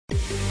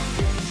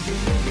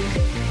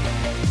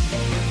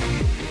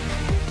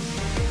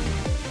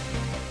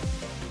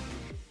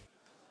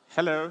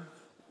Hello,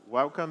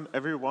 welcome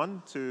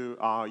everyone to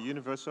our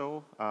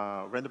Universal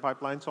Render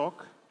Pipeline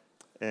talk.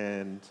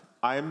 And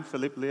I'm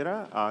Felipe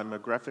Lira. I'm a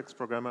graphics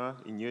programmer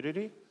in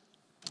Unity.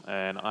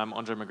 And I'm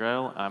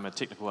McGrail. I'm a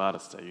technical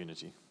artist at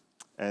Unity.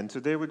 And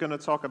today we're going to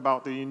talk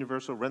about the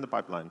Universal Render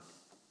Pipeline.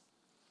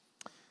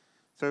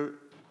 So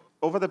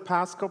over the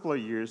past couple of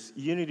years,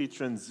 Unity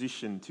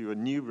transitioned to a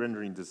new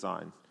rendering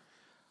design.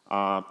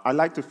 I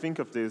like to think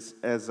of this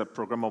as a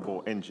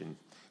programmable engine.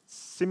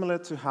 Similar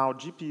to how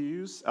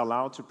GPUs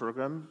allow to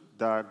program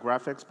the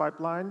graphics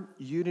pipeline,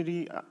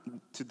 Unity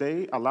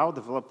today allows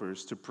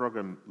developers to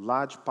program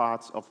large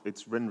parts of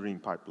its rendering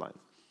pipeline.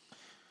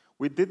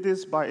 We did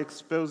this by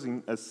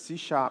exposing a C#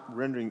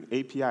 rendering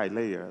API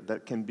layer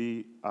that can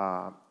be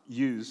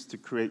used to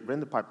create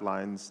render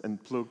pipelines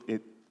and plug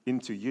it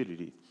into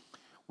Unity.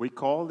 We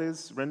call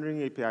this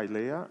rendering API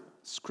layer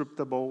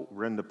scriptable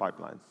render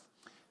pipeline.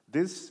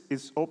 This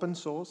is open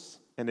source,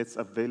 and it's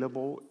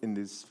available in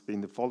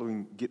the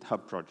following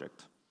GitHub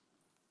project.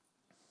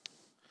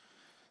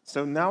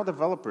 So now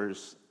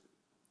developers,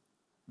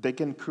 they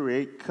can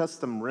create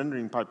custom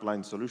rendering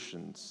pipeline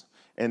solutions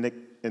and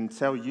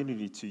tell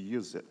Unity to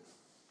use it.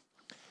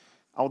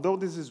 Although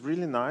this is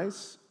really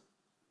nice,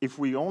 if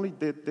we only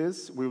did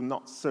this, we will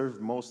not serve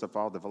most of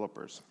our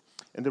developers.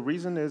 And the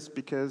reason is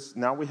because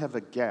now we have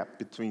a gap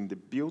between the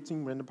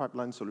built-in render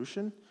pipeline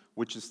solution,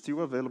 which is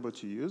still available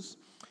to use,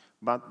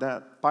 but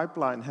that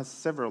pipeline has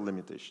several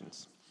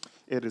limitations.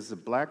 It is a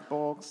black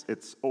box,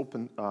 it's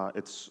open,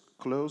 it's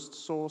closed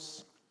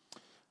source,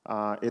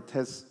 it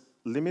has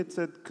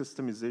limited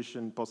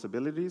customization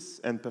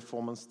possibilities, and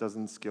performance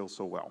doesn't scale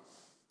so well.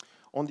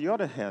 On the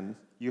other hand,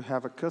 you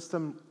have a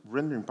custom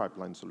rendering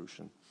pipeline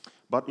solution.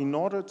 But in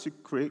order to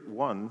create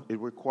one, it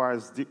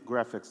requires deep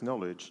graphics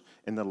knowledge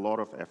and a lot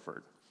of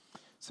effort.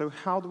 So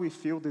how do we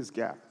fill this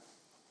gap?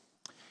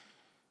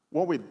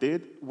 What we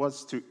did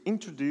was to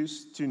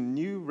introduce two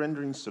new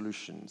rendering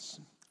solutions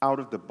out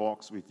of the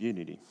box with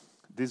Unity.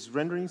 These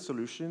rendering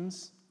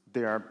solutions,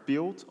 they are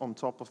built on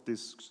top of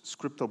this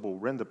scriptable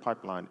render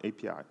pipeline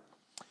API,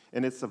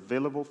 and it's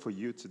available for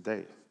you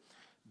today.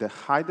 The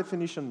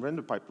high-definition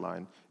render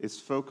pipeline is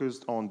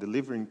focused on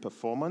delivering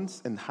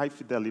performance and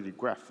high-fidelity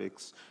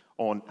graphics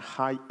on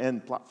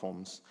high-end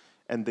platforms,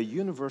 and the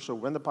universal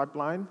render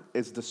pipeline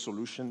is the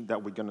solution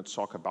that we're going to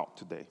talk about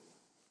today.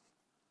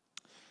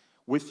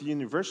 With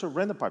Universal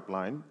Render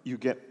Pipeline, you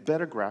get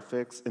better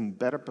graphics and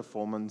better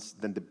performance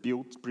than the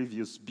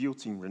previous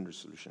built-in render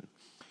solution.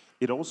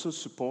 It also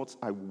supports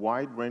a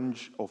wide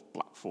range of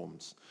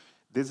platforms.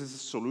 This is a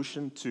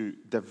solution to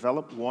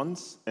develop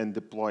once and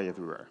deploy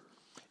everywhere.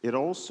 It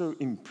also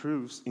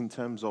improves in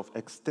terms of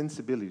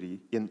extensibility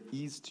and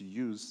ease to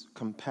use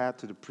compared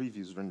to the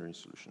previous rendering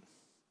solution.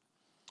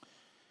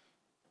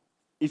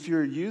 If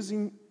you're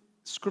using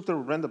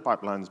scriptable render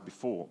pipelines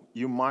before,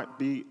 you might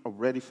be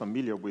already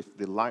familiar with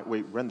the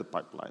lightweight render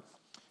pipeline.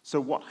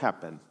 So what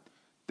happened?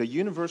 The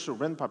Universal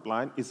Render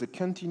Pipeline is a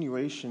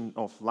continuation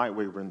of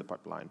lightweight render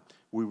pipeline.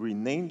 We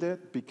renamed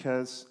it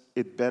because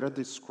it better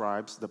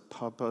describes the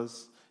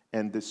purpose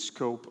and the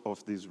scope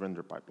of this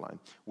render pipeline,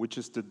 which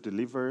is to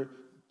deliver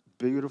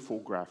beautiful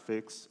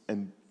graphics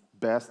and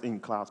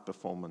best-in-class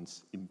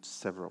performance in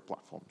several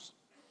platforms.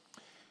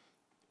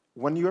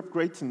 When you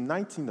upgrade to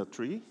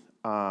 19.3,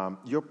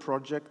 your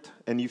project,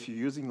 and if you're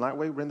using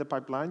lightweight render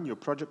pipeline, your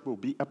project will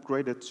be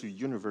upgraded to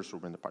Universal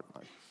Render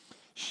Pipeline.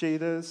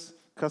 Shaders,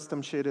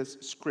 custom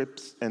shaders,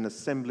 scripts, and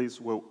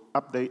assemblies will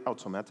update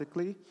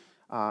automatically.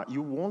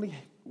 You will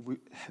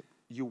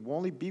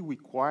only be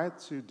required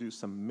to do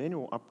some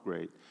manual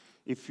upgrade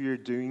if you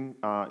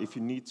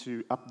need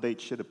to update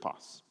shader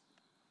paths.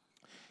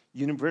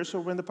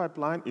 Universal Render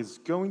Pipeline is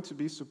going to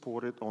be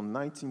supported on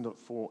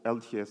 19.4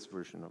 LTS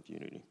version of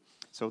Unity.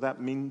 So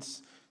that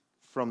means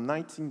from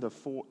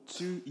 19.4,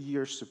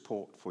 2-year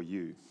support for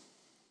you.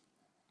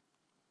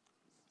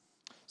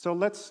 So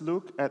let's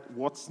look at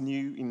what's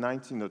new in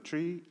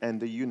 19.3 and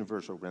the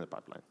Universal Render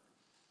Pipeline.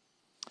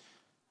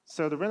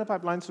 So the render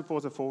pipeline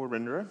supports a forward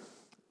renderer.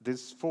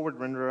 This forward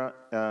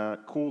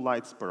renderer cool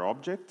lights per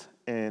object,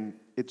 and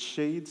it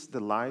shades the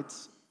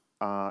lights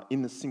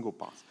in a single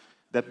pass.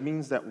 That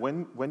means that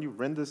when you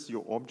render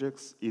your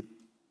objects, it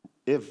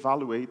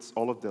evaluates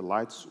all of the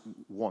lights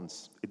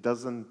once. It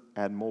doesn't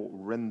add more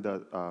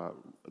render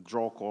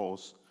draw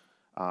calls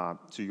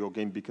to your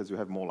game because you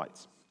have more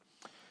lights.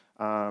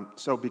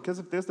 So because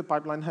of this, the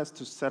pipeline has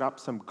to set up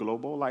some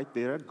global light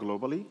data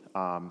globally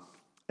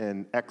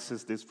and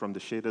access this from the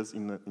shaders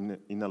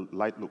in a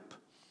light loop.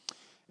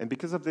 And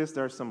because of this,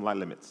 there are some light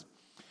limits.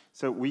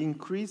 So we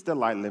increased the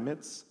light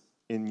limits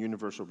in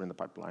Universal Render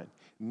Pipeline.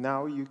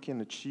 Now you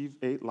can achieve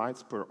 8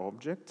 lights per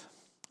object,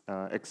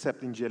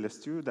 except in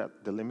GLS2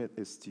 that the limit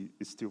is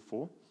still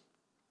 4.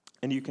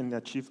 And you can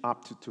achieve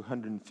up to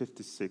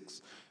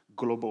 256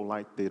 global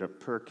light data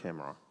per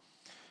camera.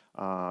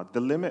 The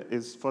limit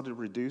is further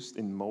reduced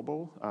in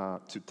mobile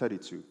to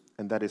 32,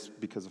 and that is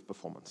because of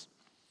performance.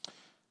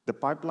 The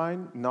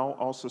pipeline now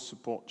also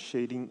supports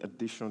shading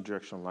additional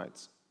directional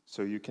lights.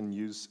 So you can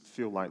use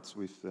fill lights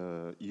with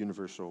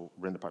Universal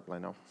Render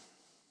Pipeline now.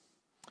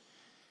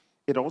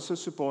 It also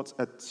supports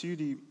a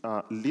 2D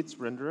lit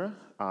renderer,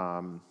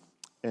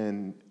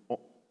 and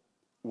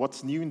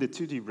what's new in the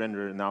 2D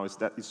renderer now is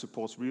that it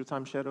supports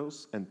real-time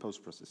shadows and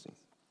post-processing.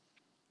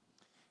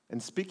 And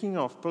speaking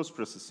of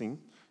post-processing,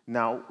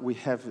 now we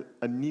have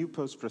a new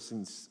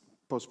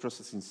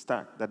post-processing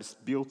stack that is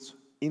built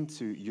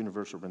into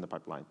Universal Render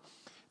Pipeline.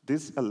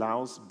 This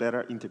allows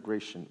better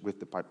integration with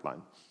the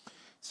pipeline.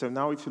 So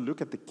now if you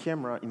look at the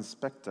camera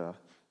inspector,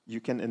 you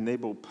can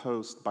enable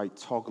post by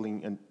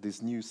toggling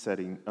this new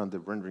setting under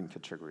rendering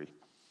category.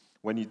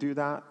 When you do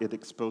that, it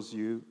exposes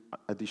you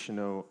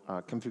additional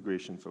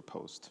configuration for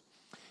post.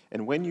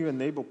 And when you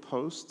enable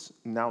post,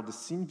 now the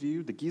scene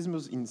view, the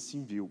gizmos in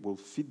scene view will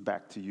feed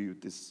back to you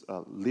this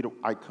little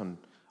icon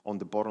on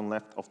the bottom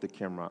left of the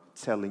camera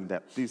telling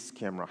that this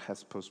camera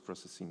has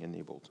post-processing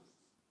enabled.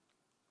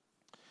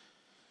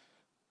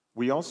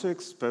 We also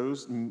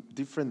exposed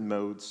different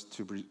modes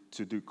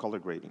to do color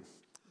grading.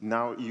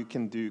 Now you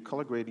can do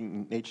color grading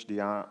in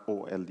HDR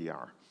or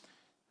LDR.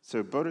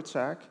 So both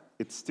attack,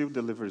 it still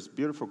delivers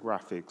beautiful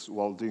graphics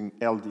while doing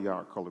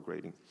LDR color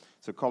grading.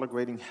 So color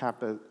grading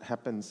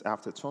happens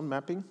after tone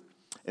mapping,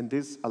 and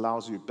this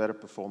allows you better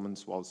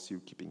performance while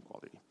still keeping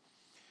quality.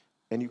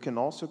 And you can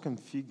also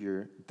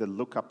configure the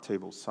lookup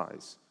table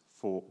size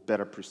for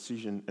better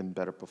precision and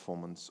better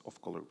performance of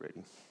color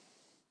grading.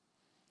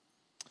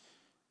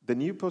 The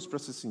new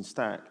post-processing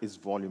stack is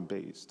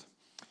volume-based,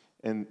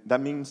 and that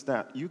means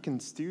that you can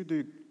still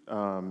do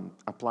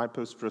apply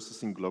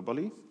post-processing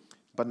globally,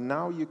 but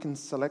now you can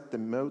select the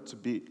mode to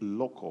be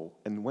local,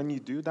 and when you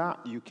do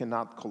that, you can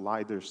add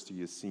colliders to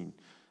your scene.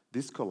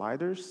 These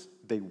colliders,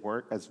 they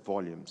work as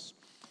volumes,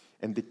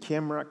 and the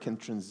camera can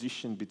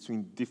transition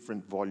between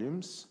different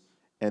volumes,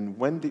 and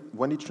when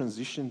it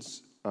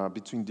transitions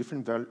between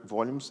different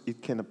volumes,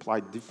 it can apply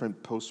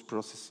different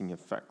post-processing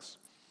effects.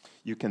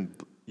 You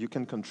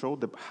can control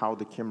how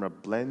the camera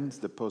blends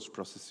the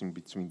post-processing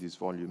between these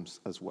volumes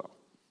as well.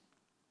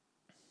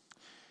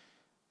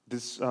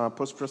 This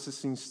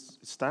post-processing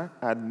stack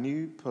add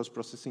new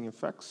post-processing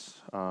effects,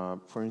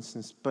 for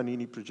instance,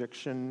 Panini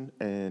projection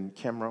and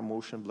camera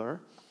motion blur.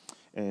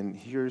 And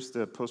here's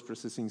the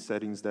post-processing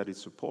settings that it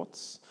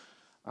supports.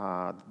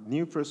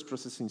 New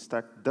post-processing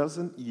stack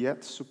doesn't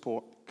yet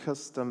support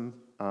custom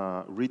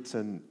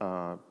written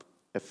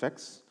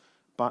effects,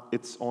 but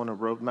it's on a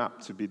roadmap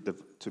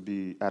to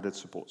be added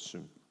support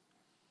soon.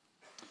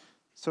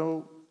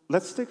 So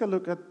let's take a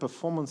look at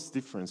performance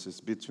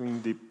differences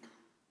between the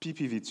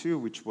PPV2,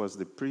 which was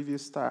the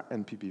previous stack,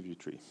 and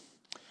PPV3.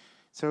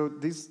 So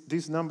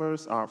these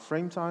numbers are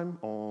frame time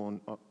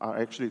on,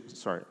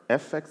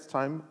 FX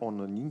time on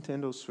a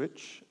Nintendo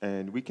Switch,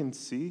 and we can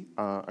see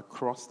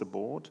across the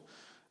board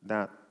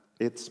that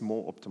it's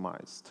more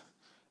optimized.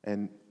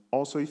 And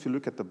also, if you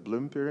look at the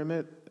bloom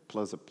pyramid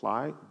plus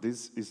apply,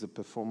 this is a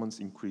performance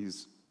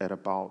increase at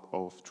about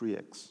of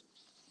 3x.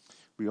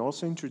 We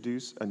also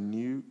introduced a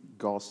new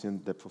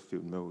Gaussian depth of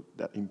field mode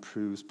that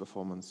improves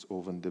performance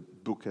over the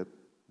bokeh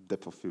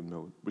depth of field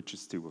mode, which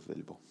is still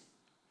available.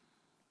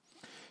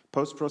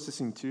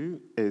 Post-processing 2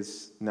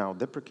 is now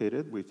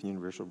deprecated with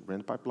Universal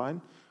Render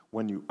Pipeline.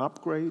 When you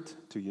upgrade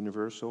to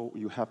Universal,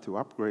 you have to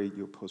upgrade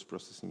your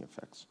post-processing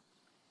effects.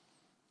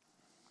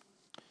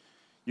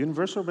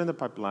 Universal Render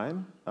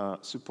Pipeline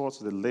supports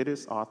the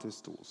latest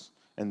artist tools,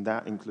 and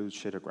that includes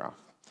shader graph.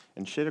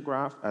 And shader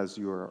graph, as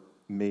you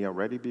may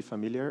already be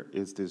familiar,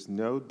 is this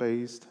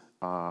node-based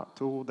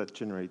tool that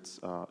generates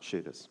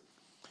shaders.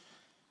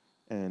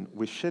 And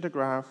with shader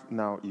graph,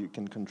 now you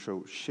can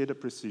control shader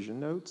precision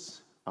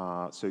nodes,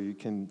 so you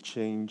can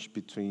change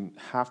between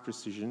half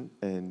precision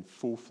and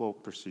full flow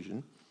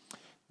precision.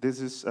 This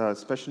is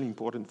especially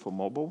important for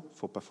mobile,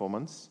 for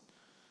performance.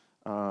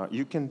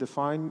 You can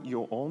define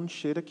your own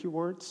shader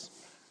keywords,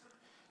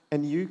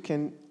 and you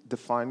can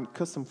define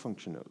custom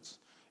function nodes.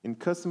 In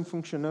custom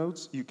function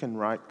nodes, you can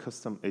write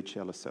custom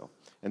HLSL,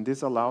 and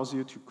this allows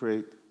you to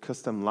create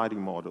custom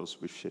lighting models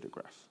with shader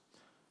graph.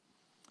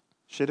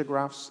 Shader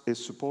graphs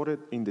is supported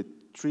in the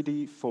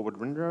 3D forward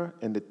renderer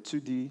and the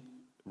 2D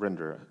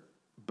renderer,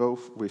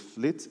 both with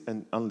lit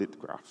and unlit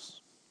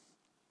graphs.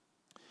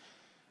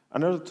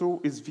 Another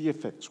tool is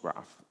VFX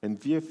graph, and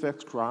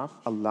VFX graph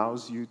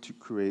allows you to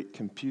create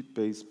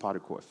compute-based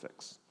particle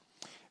effects.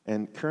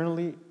 And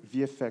currently,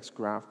 VFX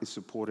graph is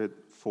supported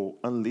for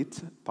unlit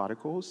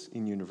particles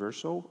in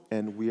Universal,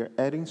 and we are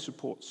adding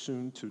support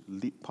soon to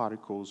lit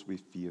particles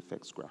with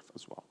VFX graph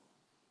as well.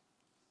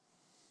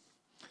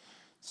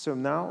 So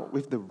now,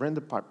 with the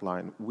render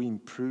pipeline, we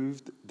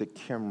improved the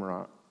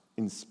camera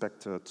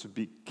inspector to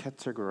be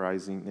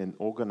categorizing and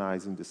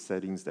organizing the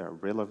settings that are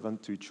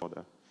relevant to each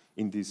other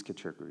in these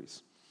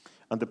categories.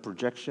 Under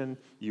projection,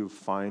 you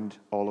find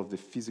all of the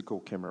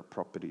physical camera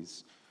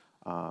properties.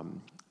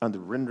 Under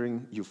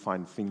rendering, you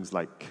find things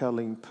like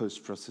culling,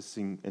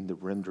 post-processing, and the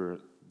renderer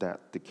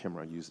that the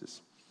camera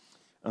uses.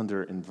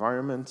 Under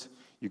environment,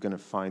 you're going to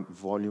find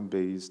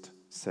volume-based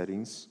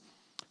settings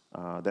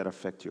that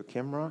affect your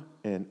camera.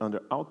 And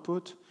under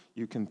output,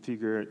 you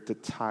configure the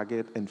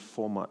target and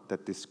format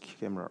that this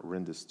camera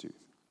renders to.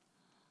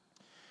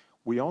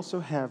 We also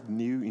have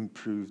new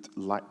improved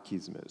light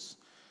gizmos.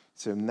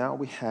 So now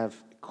we have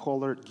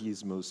colored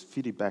gizmos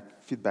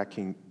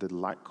feedbacking the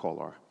light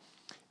color.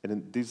 And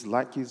then these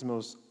light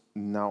gizmos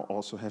now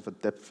also have a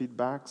depth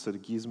feedback, so the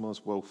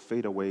gizmos will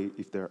fade away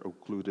if they're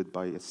occluded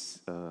by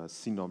a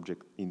scene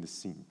object in the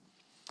scene.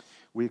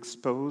 We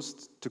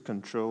exposed to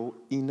control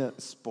inner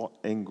spot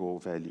angle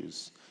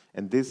values,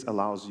 and this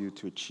allows you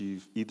to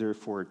achieve, either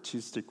for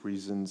artistic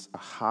reasons, a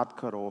hard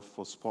cutoff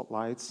for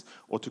spotlights,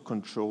 or to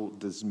control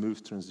the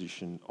smooth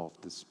transition of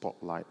the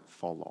spotlight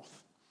fall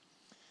off.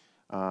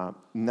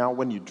 Now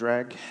when you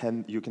drag,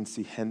 you can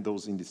see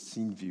handles in the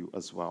scene view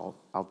as well,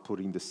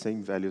 outputting the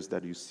same values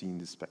that you see in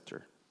the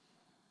Spectre.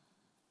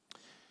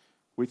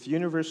 With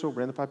Universal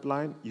Render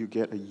Pipeline, you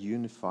get a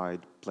unified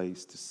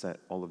place to set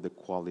all of the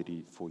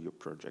quality for your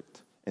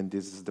project, and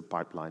this is the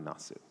pipeline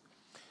asset.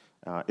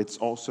 It's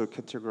also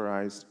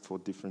categorized for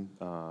different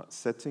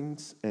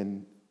settings,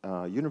 and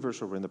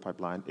Universal Render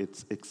Pipeline,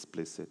 it's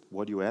explicit.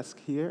 What you ask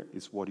here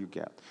is what you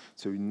get.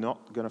 So you're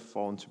not going to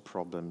fall into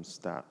problems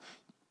that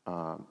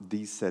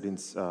these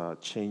settings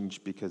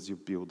change because you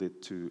build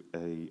it to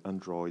an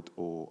Android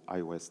or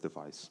iOS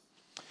device.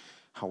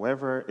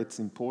 However, it's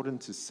important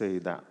to say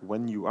that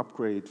when you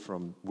upgrade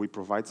we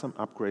provide some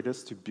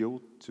upgraders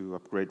to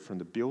upgrade from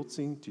the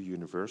built-in to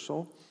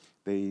Universal.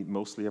 They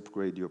mostly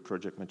upgrade your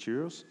project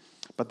materials,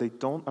 but they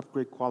don't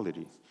upgrade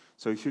quality.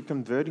 So if you're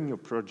converting your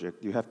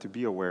project, you have to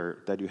be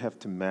aware that you have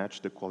to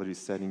match the quality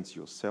settings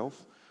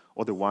yourself.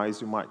 Otherwise,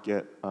 you might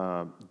get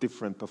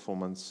different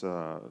performance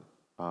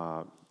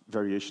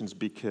variations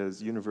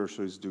because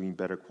Universal is doing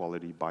better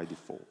quality by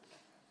default.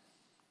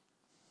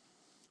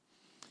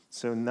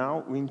 So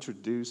now we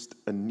introduced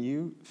a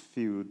new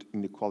field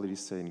in the quality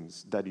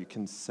settings that you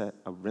can set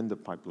a render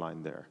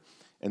pipeline there.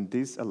 And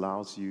this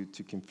allows you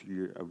to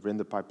configure a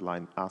render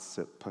pipeline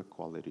asset per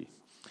quality.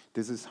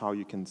 This is how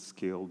you can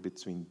scale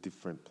between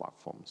different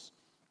platforms.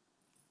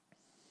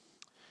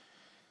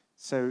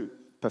 So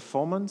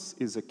performance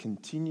is a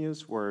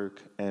continuous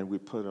work, and we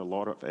put a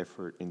lot of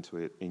effort into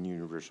it in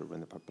Universal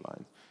Render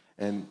Pipeline.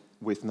 And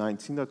with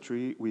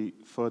 19.3, we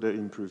further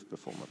improved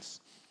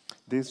performance.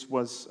 This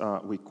was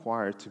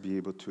required to be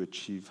able to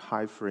achieve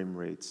high frame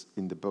rates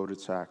in the boat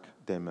attack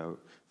demo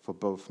for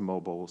both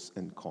mobiles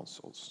and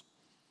consoles.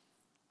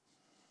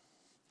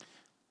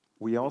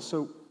 We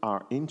also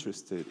are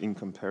interested in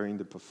comparing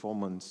the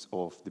performance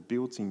of the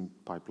built-in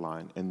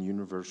pipeline and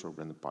Universal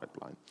Render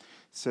Pipeline.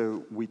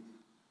 So we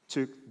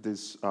took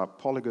this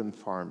polygon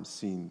farm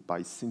scene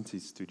by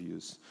Cinti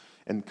Studios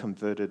and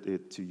converted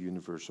it to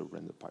Universal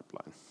Render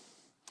Pipeline.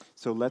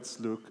 So let's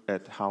look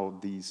at how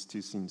these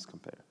two scenes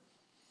compare.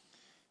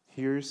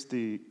 Here's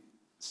the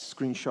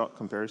screenshot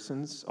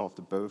comparisons of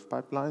the both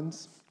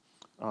pipelines.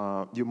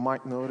 You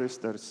might notice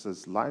there's a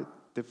slight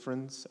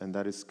difference, and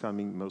that is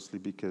coming mostly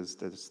because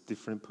there's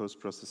different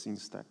post-processing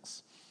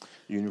stacks.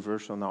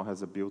 Universal now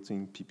has a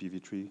built-in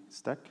PPV3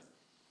 stack.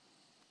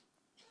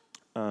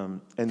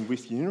 And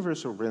with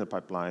Universal Render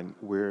Pipeline,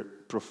 we're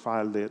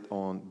profiled it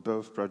on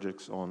both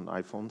projects on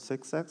iPhone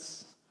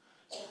 6s,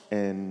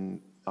 and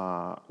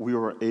we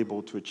were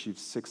able to achieve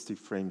 60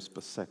 frames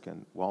per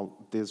second,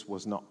 while this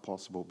was not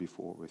possible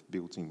before with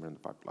built-in Render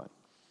Pipeline.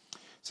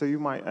 So you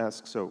might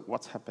ask, so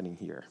what's happening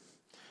here?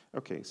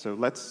 Okay, so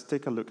let's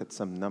take a look at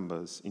some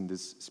numbers in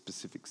this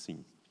specific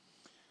scene.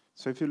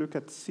 So if you look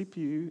at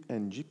CPU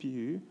and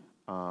GPU,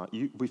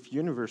 with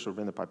Universal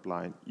Render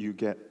Pipeline, you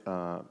get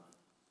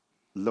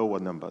lower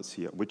numbers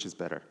here, which is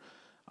better.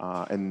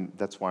 And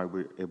that's why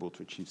we're able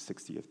to achieve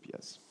 60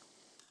 FPS.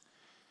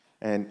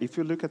 And if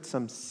you look at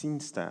some scene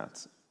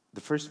stats, the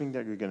first thing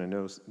that you're going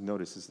to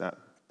notice is that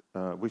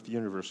with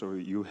Universal,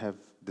 you have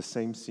the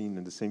same scene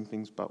and the same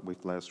things, but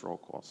with less draw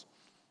cost.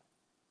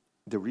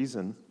 The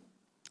reason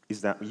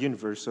is that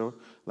Universal,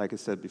 like I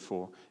said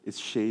before, is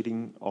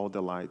shading all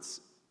the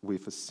lights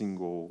with a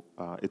single,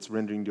 it's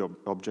rendering the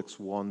objects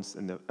once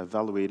and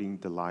evaluating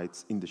the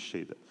lights in the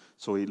shader.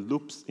 So it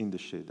loops in the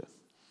shader.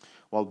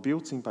 While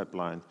built-in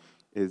pipeline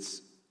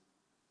is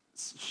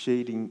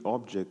shading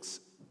objects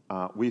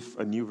with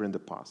a new render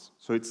pass.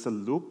 So it's a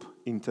loop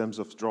in terms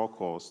of draw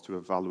cost to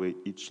evaluate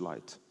each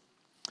light.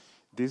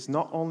 This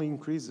not only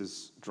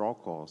increases draw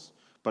cost,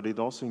 but it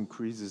also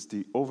increases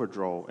the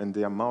overdraw and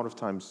the amount of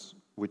times,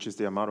 which is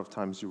the amount of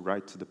times you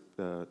write to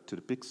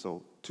the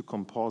pixel to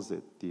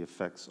composite the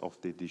effects of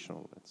the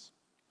additional LEDs.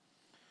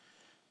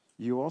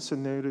 You also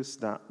notice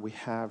that we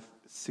have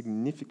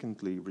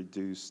significantly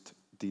reduced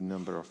the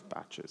number of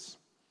patches.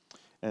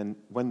 And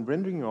when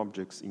rendering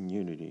objects in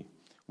Unity,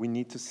 we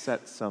need to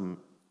set some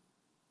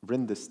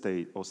render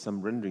state or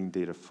some rendering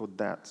data for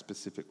that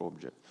specific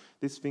object.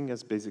 This thing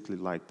is basically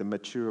like the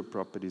material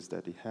properties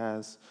that it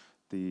has,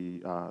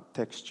 the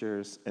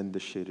textures, and the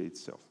shader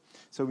itself.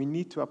 So we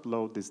need to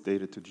upload this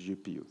data to the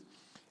GPU.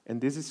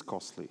 And this is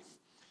costly.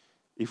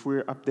 If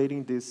we're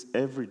updating this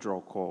every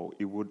draw call,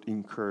 it would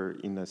incur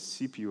in a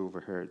CPU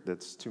overhead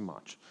that's too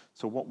much.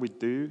 So what we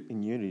do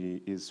in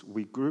Unity is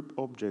we group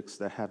objects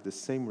that have the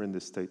same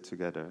render state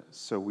together,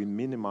 so we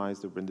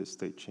minimize the render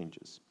state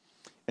changes.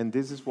 And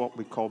this is what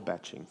we call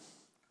batching.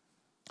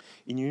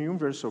 In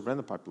Universal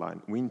Render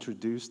Pipeline, we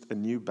introduced a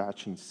new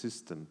batching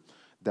system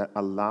that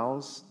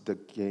allows the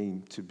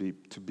game to be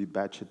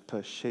batched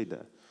per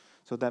shader.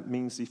 So that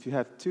means if you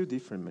have two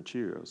different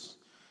materials,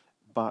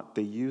 but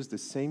they use the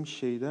same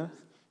shader,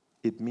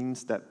 it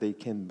means that they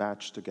can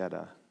batch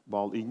together.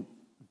 While in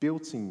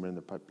built-in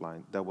render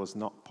pipeline, that was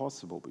not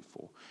possible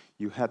before.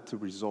 You had to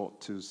resort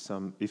to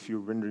some, if you're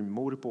rendering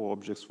multiple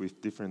objects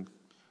with different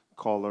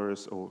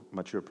colors or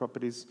material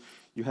properties,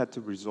 you had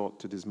to resort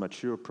to these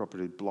material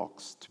property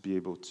blocks to be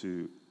able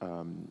to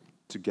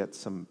get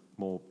some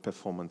more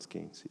performance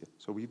gains here.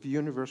 So with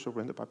Universal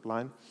Render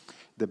Pipeline,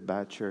 the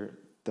batcher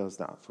does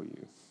that for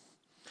you.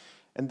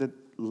 And the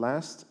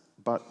last,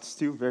 but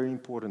still very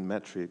important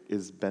metric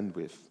is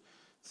bandwidth.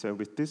 So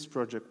with this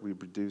project, we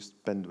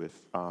reduced bandwidth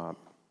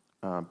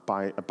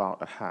by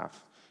about a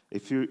half.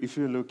 If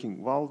you're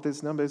looking, well,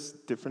 this number is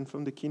different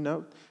from the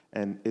keynote,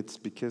 and it's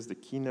because the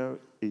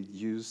keynote, it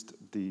used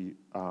the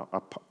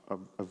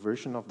a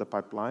version of the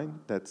pipeline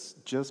that's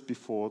just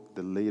before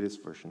the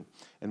latest version,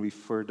 and we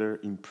further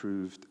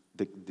improved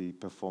the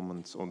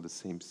performance on the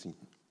same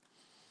scene.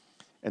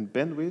 And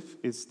bandwidth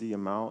is the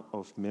amount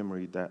of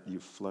memory that you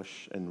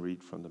flush and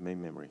read from the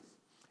main memory.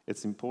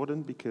 It's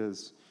important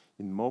because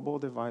in mobile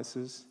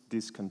devices,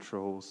 this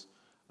controls,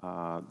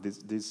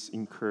 this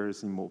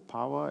incurs in more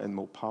power, and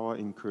more power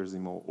incurs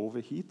in more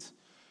overheat.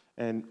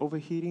 And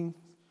overheating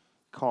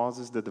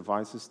causes the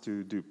devices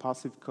to do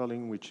passive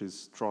culling, which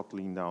is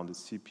throttling down the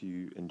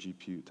CPU and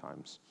GPU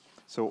times.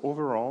 So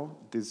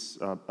overall, this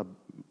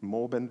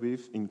more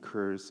bandwidth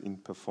incurs in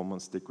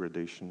performance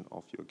degradation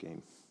of your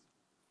game.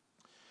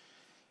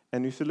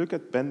 And if you look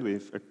at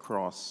bandwidth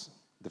across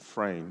the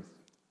frame,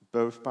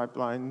 both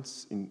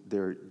pipelines,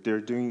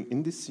 they're doing,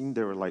 in this scene,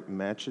 they were like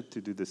matched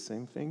to do the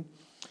same thing.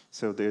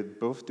 So they're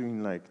both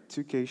doing like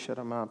 2K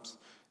shadow maps.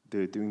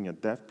 They're doing a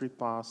depth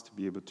prepass to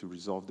be able to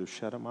resolve those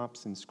shadow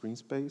maps in screen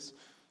space,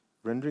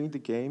 rendering the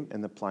game,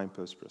 and applying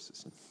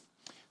post-processing.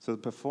 So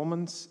the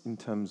performance in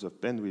terms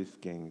of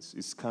bandwidth gains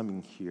is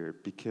coming here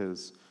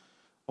because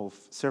of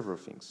several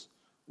things.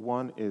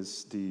 One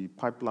is the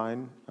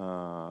pipeline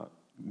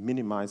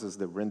minimizes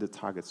the render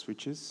target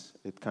switches.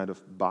 It kind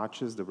of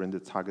batches the render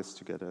targets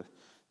together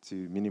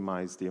to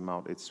minimize the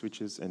amount it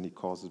switches, and it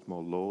causes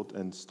more load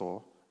and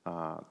store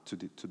to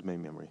the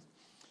main memory.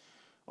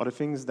 Other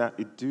things that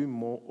it do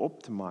more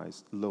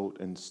optimized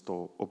load and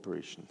store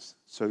operations.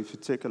 So if you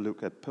take a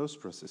look at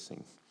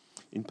post-processing,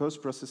 in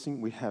post-processing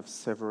we have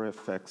several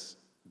effects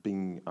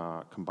being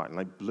combined,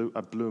 like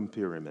a bloom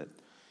pyramid.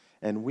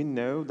 And we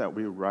know that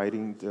we're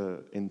writing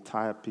the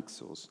entire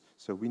pixels,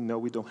 so we know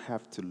we don't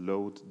have to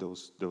load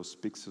those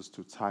pixels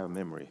to tile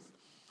memory.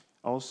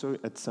 Also,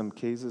 at some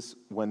cases,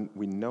 when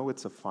we know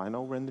it's a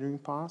final rendering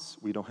pass,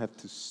 we don't have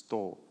to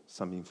store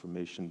some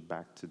information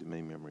back to the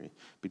main memory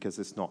because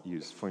it's not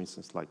used, for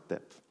instance, like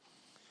depth.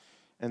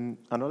 And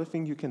another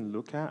thing you can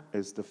look at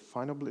is the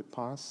final blip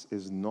pass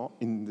is not,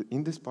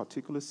 in this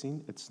particular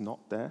scene, it's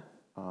not there.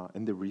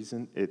 And the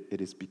reason it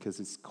is because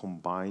it's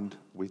combined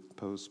with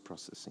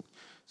post-processing.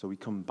 So we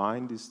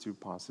combine these two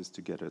passes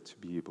together to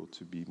be able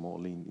to be more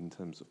lean in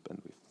terms of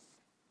bandwidth.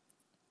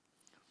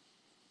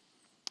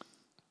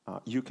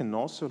 You can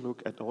also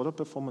look at other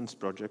performance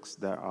projects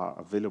that are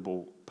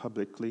available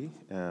publicly.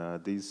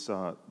 These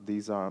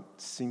are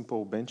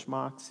simple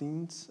benchmark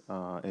scenes,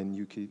 and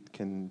you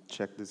can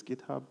check this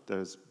GitHub.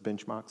 There's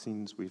benchmark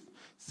scenes with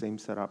same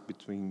setup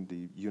between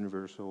the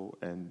Universal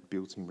and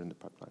built-in render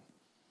pipeline.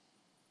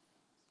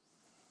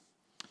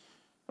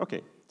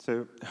 Okay,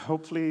 so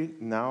hopefully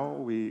now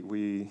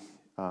we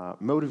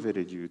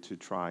motivated you to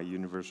try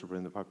Universal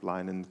Render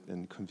Pipeline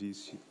and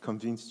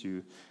convinced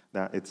you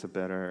that it's a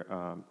better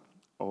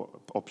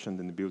option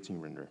than the built-in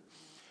render.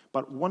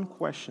 But one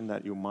question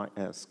that you might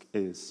ask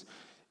is,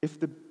 if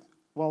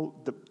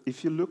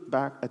you look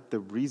back at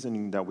the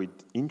reasoning that we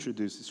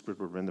introduced the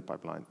scripted render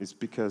pipeline, it's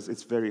because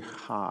it's very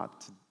hard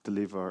to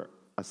deliver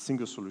a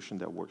single solution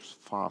that works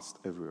fast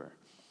everywhere.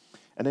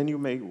 And then you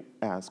may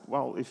ask,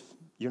 well, if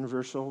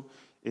Universal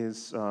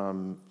is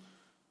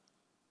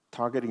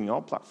targeting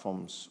all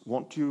platforms,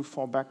 won't you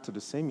fall back to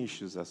the same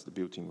issues as the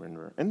built-in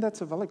renderer? And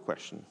that's a valid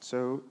question,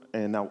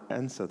 and I'll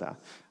answer that.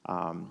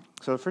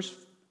 So the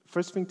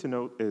first thing to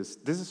note is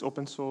this is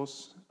open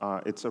source.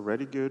 It's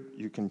already good.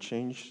 You can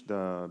change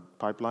the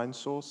pipeline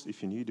source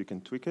if you need. You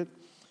can tweak it.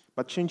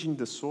 But changing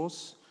the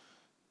source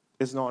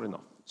is not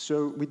enough.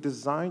 So we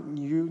designed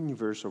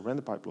Universal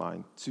Render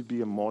Pipeline to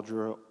be a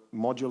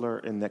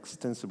modular and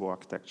extensible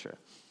architecture.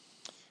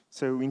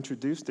 So we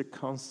introduced the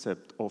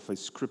concept of a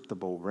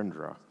scriptable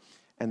renderer,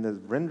 and the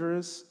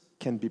renderers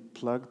can be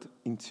plugged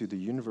into the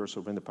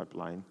Universal Render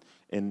Pipeline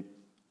and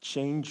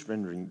change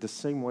rendering the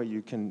same way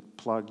you can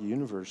plug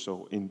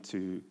Universal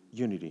into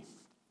Unity.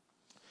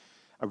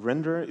 A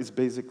renderer is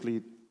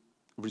basically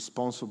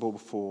responsible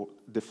for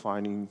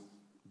defining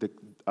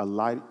a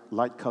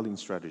light culling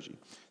strategy.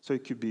 So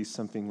it could be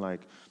something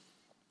like,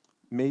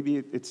 maybe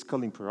it's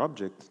culling per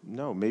object.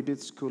 No, maybe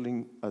it's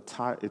culling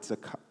it's a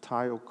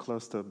tile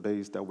cluster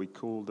base that we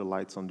cool the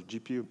lights on the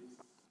GPU.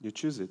 You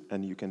choose it,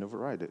 and you can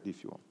override it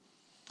if you want.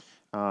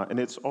 And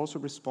it's also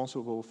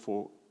responsible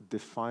for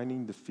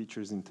defining the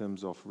features in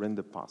terms of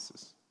render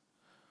passes.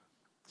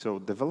 So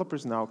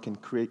developers now can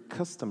create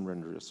custom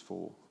renders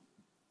for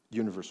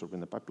Universal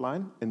Render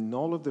Pipeline, and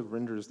all of the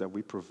renders that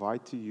we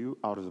provide to you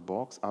out of the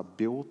box are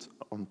built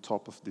on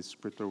top of the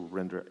Scriptable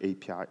Render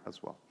API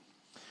as well.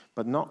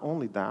 But not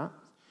only that,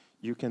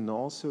 you can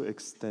also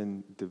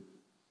extend the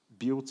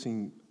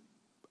built-in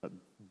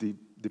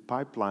the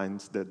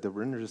pipelines, the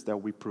renders that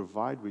we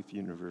provide with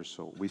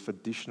Universal, with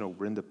additional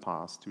render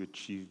paths to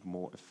achieve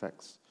more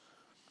effects.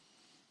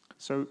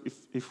 So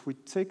if we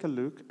take a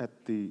look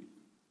at the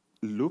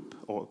loop,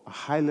 or a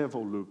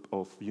high-level loop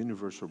of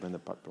Universal Render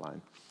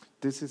Pipeline,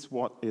 this is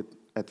what it,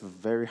 at a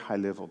very high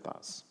level,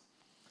 does.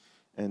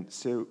 And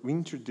so we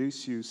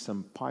introduce you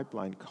some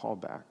pipeline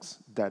callbacks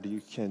that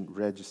you can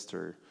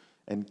register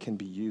and can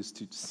be used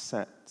to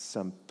set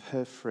some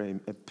per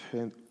frame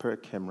and per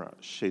camera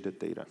shaded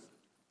data.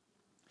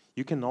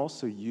 You can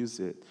also use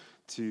it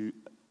to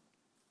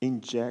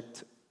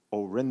inject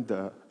or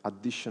render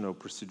additional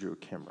procedural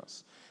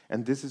cameras.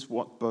 And this is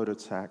what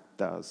BotoTag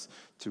does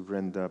to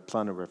render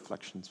planar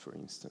reflections, for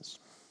instance.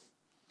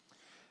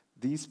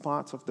 These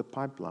parts of the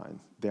pipeline,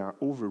 they are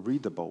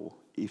overreadable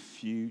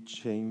if you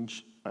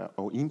change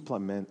or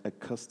implement a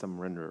custom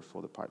renderer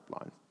for the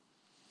pipeline.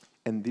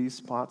 And these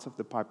parts of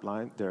the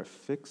pipeline, they're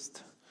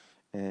fixed,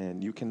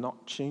 and you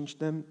cannot change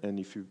them. And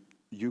if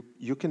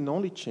you can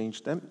only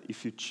change them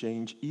if you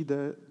change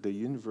either the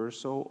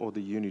Universal or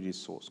the Unity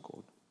source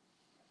code.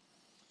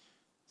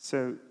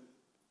 So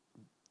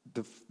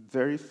the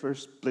very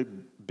first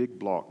big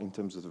block in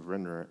terms of the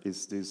renderer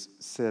is this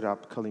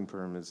setup culling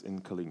parameters in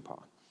culling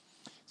path.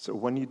 So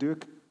when you do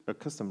a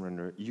custom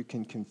render, you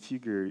can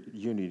configure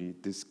Unity,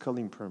 this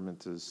culling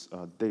parameters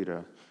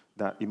data,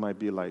 that it might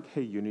be like,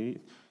 hey, Unity,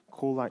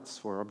 call lights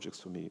for objects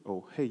for me.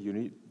 Or, hey,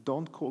 Unity,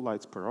 don't call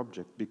lights per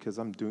object because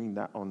I'm doing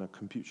that on a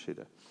compute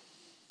shader.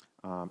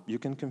 You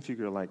can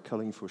configure like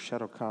culling for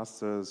shadow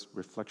casters,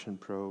 reflection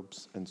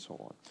probes, and so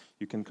on.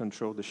 You can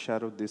control the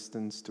shadow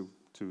distance to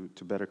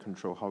better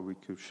control how we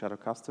could shadow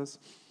casters.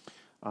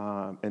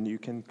 And you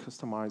can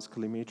customize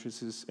culling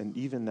matrices and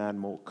even add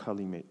more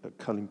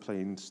culling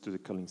planes to the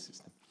culling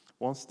system.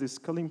 Once this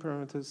culling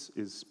parameters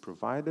is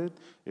provided,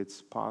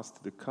 it's passed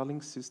to the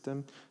culling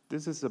system.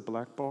 This is a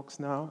black box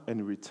now, and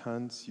it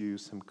returns you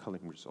some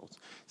culling results.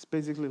 It's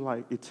basically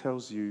like it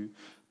tells you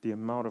the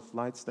amount of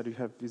lights that you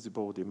have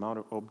visible, the amount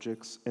of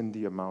objects, and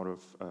the amount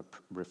of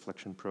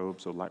reflection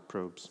probes or light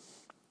probes.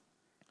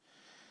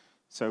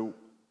 So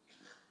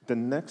the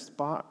next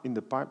part in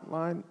the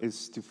pipeline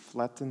is to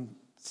flatten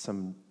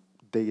some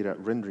data,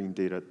 rendering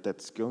data,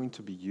 that's going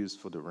to be used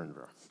for the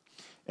renderer.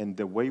 And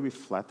the way we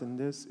flatten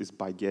this is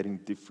by getting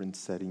different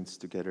settings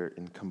together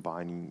and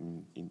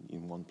combining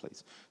in one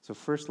place. So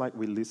first, like,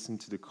 we listen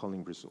to the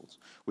culling results.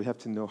 We have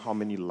to know how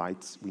many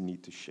lights we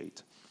need to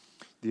shade.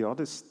 The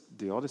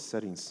other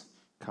settings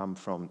come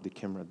from the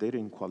camera data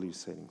and quality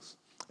settings.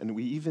 And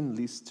we even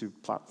list to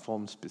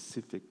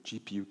platform-specific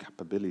GPU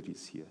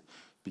capabilities here.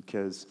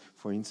 Because,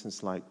 for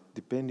instance, like,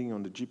 depending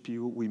on the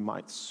GPU, we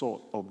might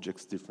sort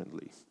objects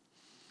differently.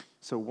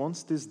 So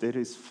once this data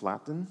is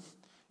flattened,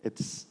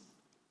 it's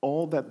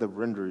all that the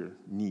renderer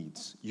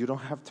needs. You don't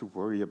have to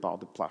worry about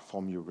the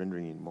platform you're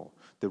rendering anymore.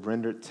 The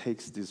renderer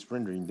takes this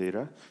rendering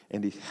data,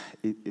 and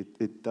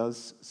it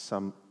does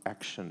some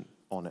action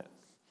on it.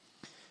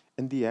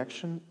 And the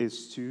action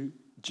is to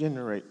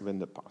generate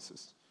render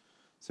passes.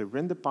 So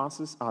render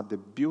passes are the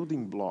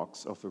building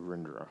blocks of a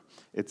renderer.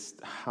 It's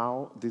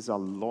how these are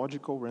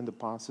logical render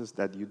passes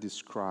that you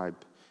describe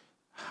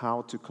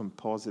how to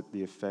composite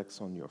the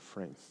effects on your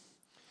frame.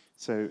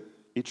 So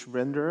each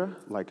renderer,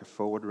 like a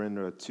forward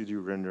renderer, a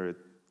 2D renderer,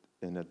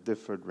 and a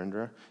deferred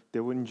renderer, they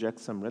will inject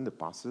some render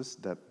passes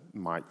that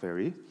might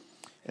vary.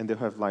 And they'll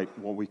have like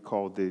what we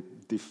call the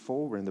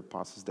default render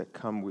passes that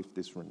come with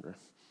this renderer.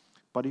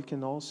 But you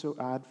can also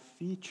add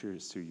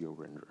features to your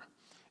renderer.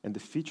 And the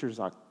features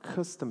are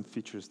custom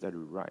features that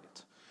we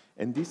write.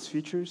 And these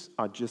features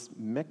are just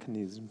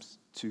mechanisms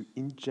to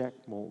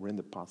inject more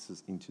render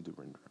passes into the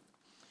renderer.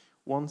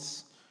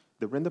 Once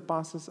the render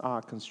passes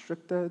are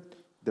constricted,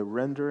 the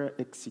renderer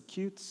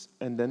executes,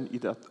 and then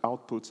it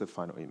outputs a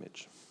final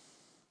image.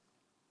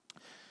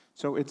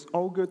 So it's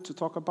all good to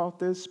talk about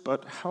this,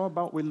 but how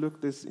about we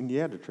look this in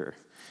the editor?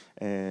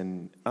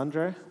 And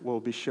Andre will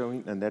be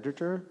showing an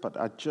editor, but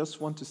I just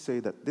want to say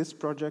that this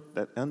project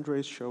that Andre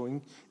is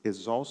showing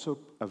is also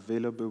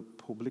available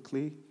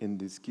publicly in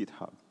this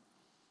GitHub.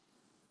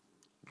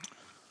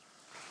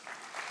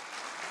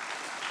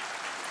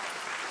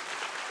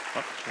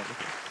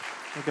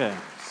 Okay,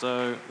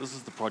 so this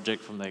is the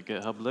project from their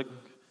GitHub link.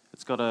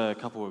 It's got a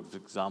couple of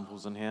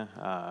examples in here.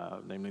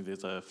 Namely,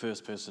 there's a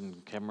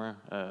first-person camera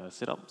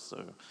setup,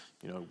 so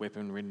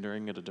weapon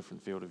rendering at a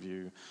different field of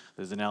view.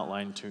 There's an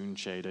outline toon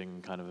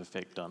shading kind of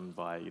effect done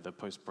by either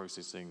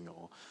post-processing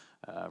or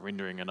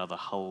rendering another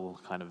hull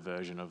kind of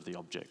version of the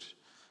object.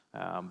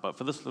 But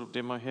for this little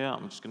demo here,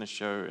 I'm just going to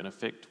show an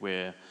effect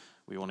where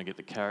we want to get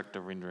the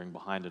character rendering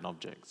behind an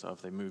object. So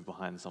if they move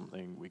behind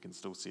something, we can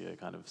still see a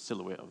kind of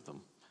silhouette of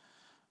them.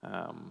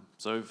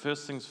 So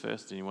first things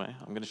first anyway,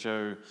 I'm going to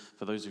show,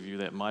 for those of you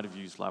that might have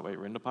used Lightweight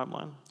Render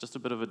Pipeline, just a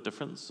bit of a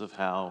difference of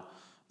how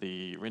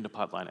the render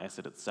pipeline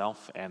asset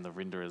itself and the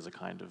renderers are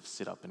kind of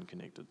set up and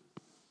connected.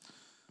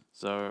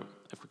 So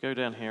if we go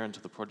down here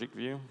into the project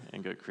view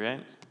and go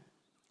create,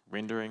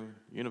 rendering,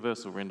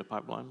 Universal Render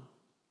Pipeline,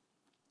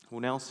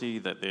 we'll now see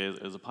that there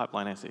is a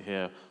pipeline asset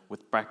here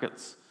with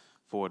brackets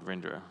forward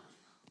renderer.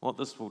 What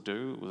this will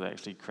do is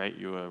actually create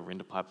you a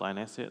render pipeline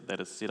asset that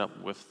is set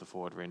up with the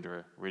forward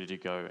renderer, ready to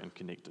go and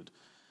connected.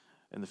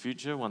 In the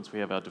future, once we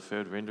have our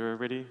deferred renderer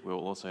ready, we'll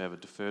also have a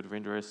deferred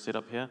renderer set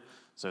up here,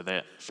 so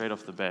that straight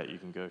off the bat you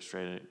can go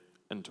straight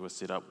into a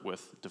setup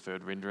with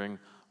deferred rendering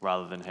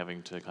rather than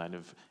having to kind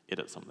of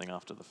edit something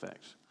after the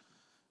fact.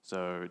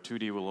 So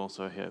 2D will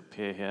also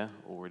appear here,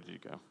 all ready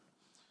to go.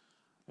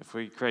 If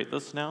we create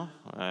this now,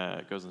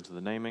 it goes into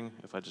the naming.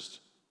 If I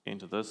just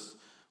enter this,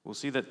 we'll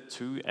see that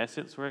 2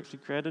 assets were actually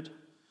created.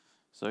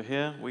 So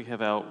here we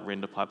have our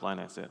render pipeline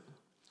asset.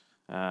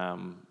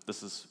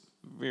 This is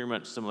very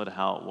much similar to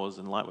how it was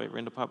in Lightweight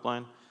Render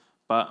Pipeline,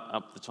 but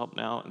up the top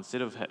now,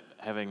 instead of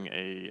having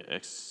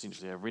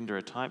essentially a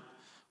renderer type,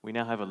 we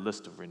now have a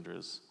list of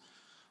renderers.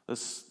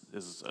 This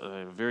is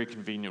a very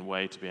convenient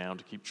way to be able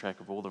to keep track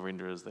of all the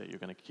renderers that you're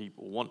going to keep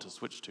or want to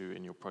switch to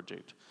in your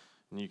project.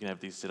 And you can have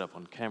these set up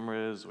on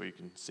cameras, or you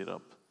can set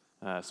up,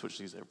 switch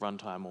these at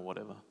runtime or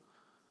whatever.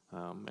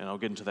 And I'll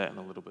get into that in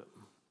a little bit.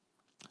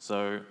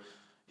 So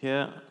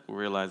here, we'll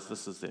realize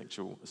this is the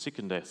actual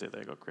second asset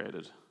that got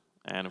created.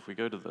 And if we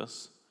go to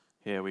this,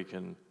 here we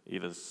can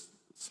either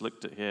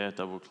select it here,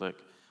 double click,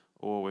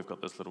 or we've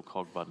got this little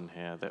cog button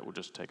here that will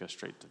just take us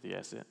straight to the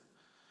asset.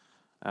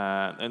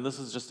 And this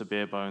is just a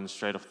bare bones,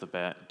 straight off the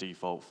bat,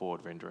 default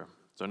forward renderer.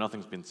 So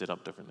nothing's been set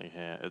up differently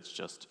here. It's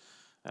just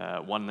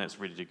one that's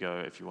ready to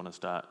go if you want to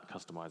start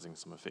customizing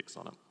some effects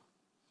on it.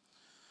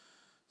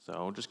 So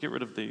I'll just get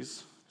rid of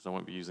these, because I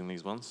won't be using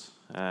these ones.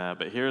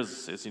 But here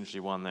is essentially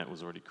one that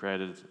was already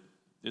created.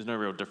 There's no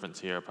real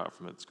difference here, apart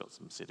from it's got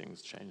some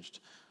settings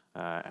changed,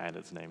 and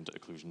it's named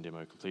Occlusion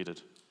Demo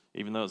Completed,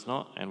 even though it's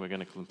not, and we're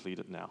going to complete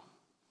it now.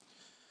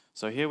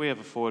 So here we have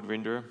a forward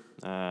renderer.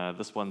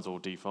 This one's all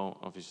default,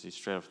 obviously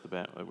straight off the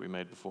bat that we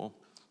made before.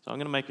 So I'm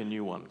going to make a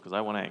new one, because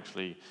I want to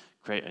actually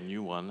create a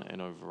new one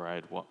and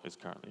override what is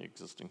currently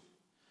existing.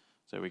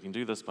 So we can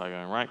do this by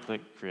going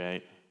right-click,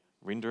 create,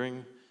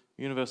 rendering,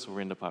 Universal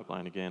Render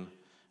Pipeline again,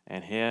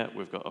 and here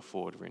we've got a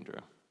forward renderer.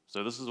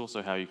 So this is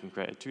also how you can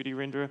create a 2D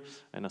renderer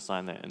and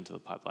assign that into the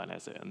pipeline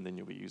asset, and then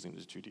you'll be using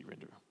the 2D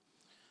renderer.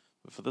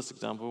 But for this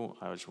example,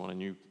 I just want a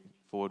new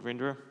forward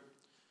renderer,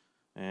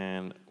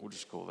 and we'll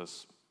just call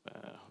this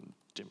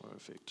demo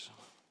effect.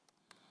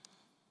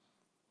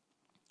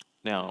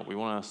 Now, we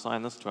want to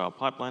assign this to our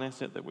pipeline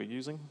asset that we're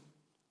using.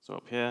 So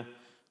up here,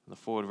 in the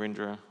forward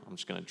renderer, I'm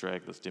just going to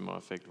drag this demo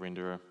effect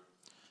renderer,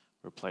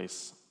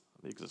 replace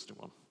the existing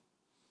one.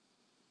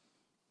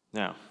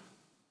 Now,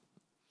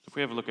 if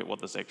we have a look at what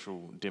this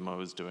actual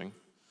demo is doing,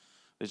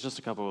 there's just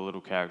a couple of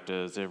little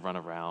characters, they run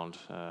around,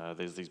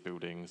 there's these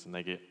buildings, and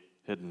they get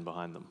hidden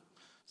behind them.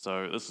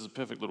 So this is a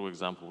perfect little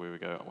example where we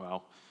go,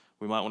 well,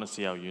 we might want to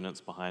see our units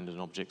behind an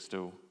object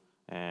still,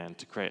 and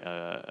to create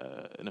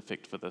an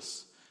effect for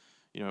this,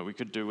 you know, we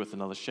could do with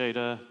another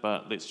shader,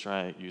 but let's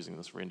try using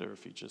this renderer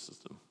feature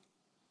system.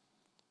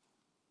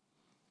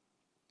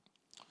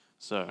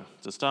 So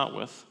to start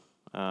with,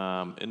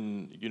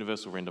 in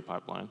Universal Render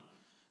Pipeline,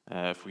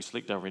 if we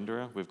select our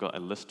renderer, we've got a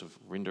list of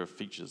render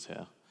features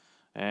here.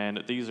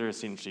 And these are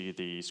essentially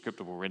the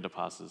scriptable render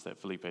passes that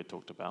Felipe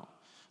talked about.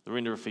 The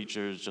renderer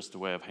feature is just a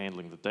way of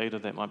handling the data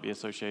that might be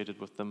associated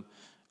with them,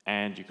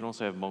 and you can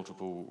also have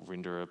multiple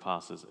renderer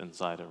passes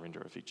inside a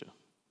renderer feature.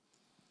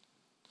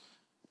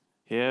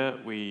 Here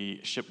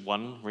we ship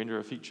one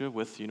renderer feature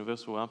with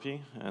Universal RP,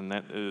 and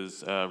that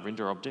is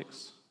render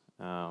objects.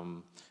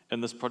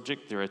 In this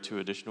project, there are 2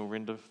 additional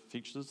render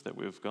features that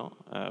we've got,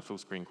 a full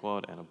screen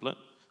quad and a blit.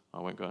 I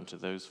won't go into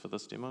those for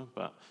this demo,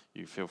 but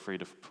you feel free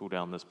to pull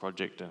down this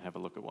project and have a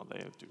look at what they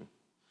do.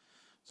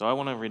 So I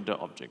want to render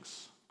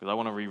objects, because I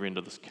want to re-render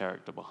this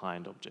character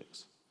behind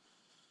objects.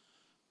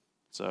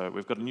 So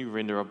we've got a new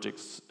render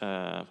objects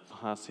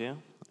pass here,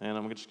 and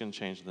I'm just going to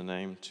change the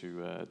name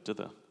to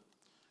dither.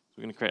 So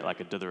we're going to create like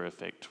a dither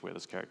effect where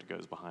this character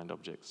goes behind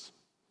objects.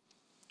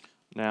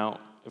 Now,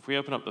 if we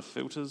open up the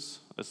filters,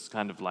 this is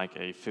kind of like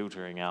a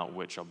filtering out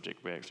which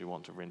object we actually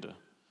want to render.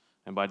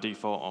 And by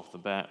default, off the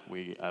bat,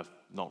 we are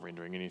not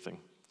rendering anything.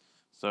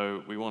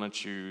 So we want to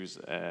choose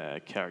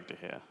a character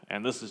here.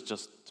 And this is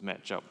just to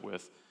match up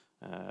with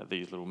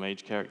these little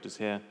mage characters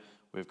here.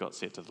 We've got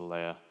set to the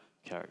layer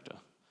character.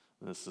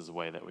 And this is a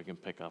way that we can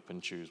pick up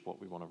and choose what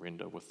we want to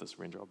render with this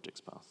render objects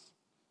path.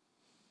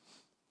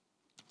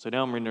 So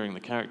now I'm rendering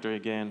the character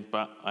again,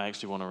 but I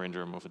actually want to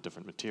render him with a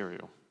different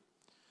material.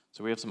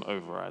 So we have some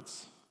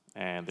overrides.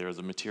 And there is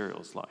a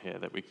material slot here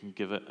that we can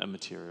give it a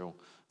material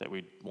that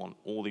we want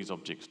all these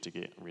objects to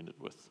get rendered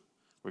with,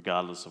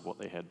 regardless of what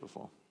they had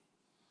before.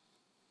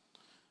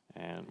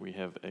 And we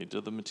have a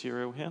dither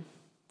material here.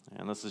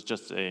 And this is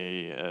just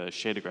a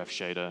shader graph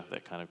shader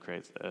that kind of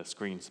creates a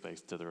screen space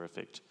dither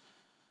effect.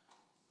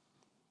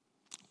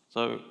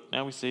 So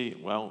now we see,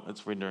 well,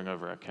 it's rendering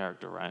over our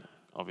character, right?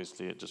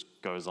 Obviously, it just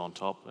goes on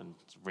top and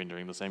it's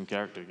rendering the same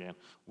character again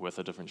with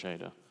a different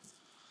shader.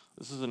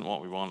 This isn't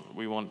what we want.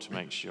 We want to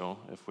make sure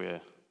if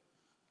we're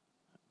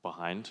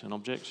behind an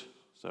object,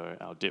 so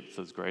our depth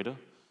is greater,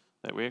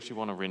 that we actually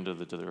want to render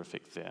the dither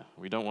effect there.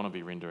 We don't want to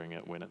be rendering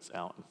it when it's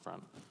out in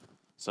front.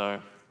 So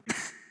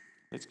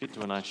let's get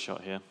to a nice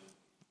shot here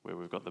where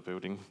we've got the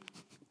building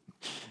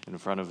in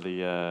front of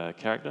the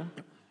character.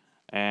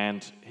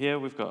 And here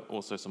we've got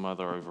also some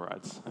other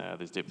overrides.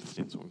 There's depth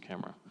stencil and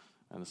camera.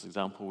 In this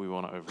example, we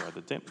want to override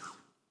the depth.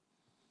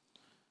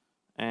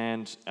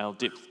 And our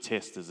depth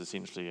test is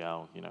essentially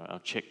our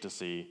check to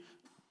see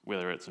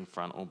whether it's in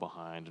front or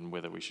behind and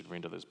whether we should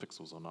render those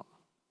pixels or not.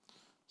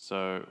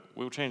 So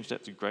we'll change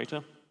that to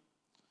greater.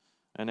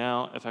 And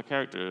now, if our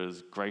character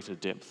is greater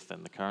depth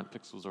than the current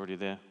pixels already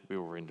there, we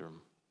will render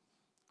them.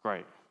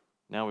 Great.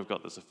 Now we've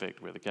got this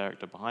effect where the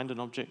character behind an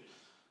object,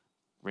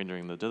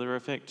 rendering the dither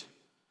effect,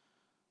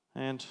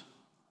 and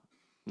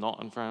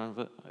not in front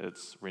of it,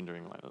 it's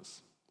rendering like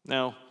this.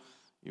 Now,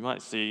 you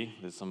might see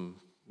there's some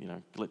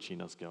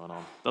glitchiness going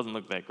on. Doesn't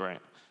look that great.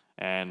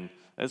 And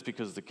that's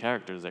because the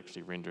character is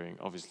actually rendering,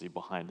 obviously,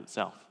 behind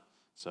itself.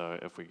 So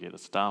if we get a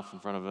staff in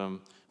front of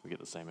him, we get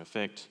the same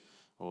effect,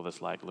 or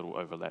this little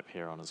overlap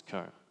here on his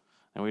coat.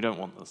 And we don't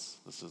want this.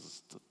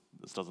 This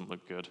doesn't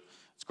look good.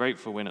 It's great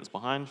for when it's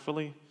behind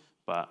fully,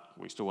 but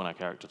we still want our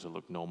character to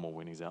look normal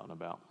when he's out and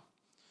about.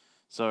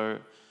 So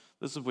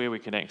this is where we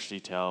can actually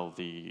tell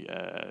the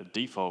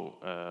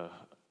default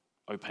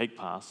opaque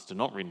paths to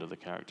not render the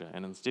character,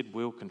 and instead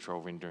we'll control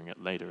rendering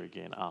it later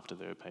again after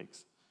the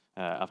opaques,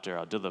 after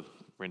our dither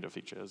render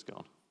feature is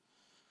gone.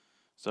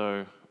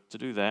 So to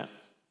do that,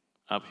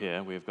 up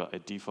here we've got a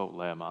default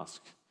layer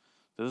mask.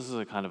 So this is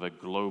a kind of a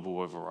global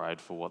override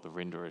for what the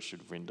renderer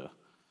should render,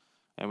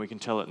 and we can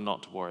tell it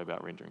not to worry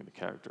about rendering the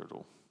character at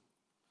all.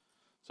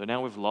 So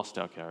now we've lost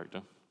our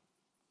character.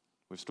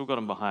 We've still got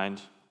him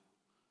behind,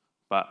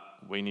 but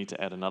we need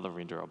to add another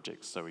render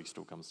object so he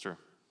still comes through.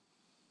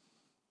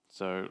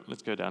 So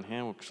let's go down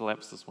here, we'll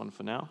collapse this one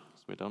for now,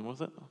 so we're done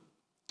with it.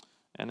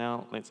 And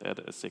now let's add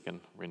a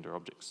second render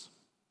objects.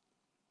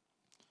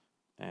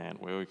 And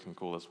we can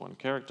call this one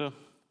character.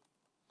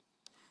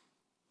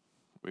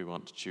 We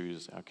want to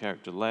choose our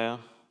character layer.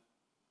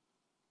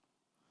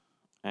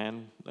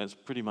 And that's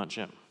pretty much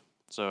it.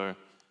 So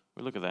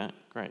we look at that,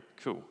 great,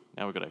 cool.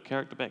 Now we've got our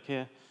character back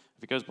here.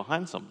 If he goes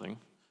behind something,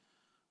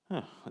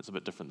 that's a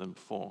bit different than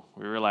before.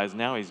 We realize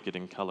now he's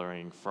getting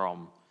coloring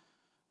from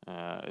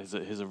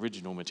his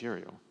original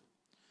material.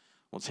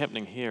 What's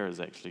happening here is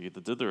actually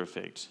the dither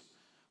effect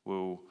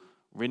will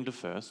render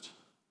first.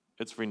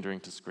 It's rendering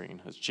to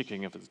screen. It's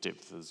checking if its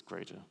depth is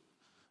greater.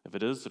 If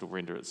it is, it'll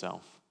render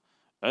itself.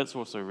 It's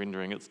also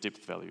rendering its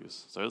depth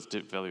values. So its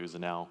depth values are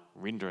now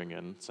rendering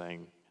in,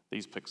 saying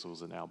these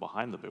pixels are now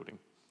behind the building.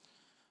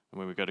 And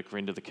when we go to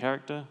render the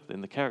character, then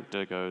the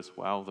character goes,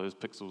 wow, those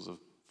pixels are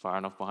far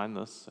enough behind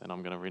this, and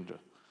I'm going to render.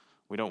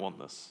 We don't want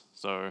this.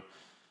 So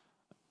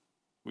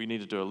we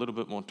need to do a little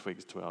bit more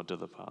tweaks to our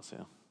dither pass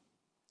here.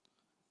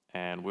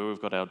 And where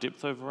we've got our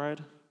depth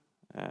override,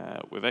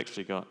 we've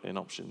actually got an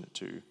option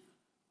to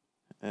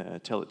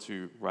tell it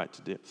to write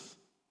to depth.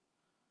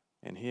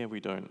 And here we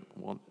don't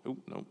want, oh,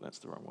 no, that's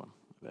the wrong one,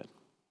 bad.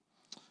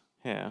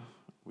 Here,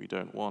 we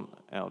don't want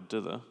our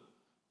dither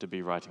to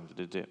be writing to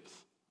the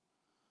depth.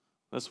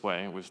 This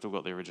way, we've still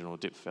got the original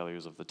depth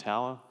values of the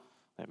tower.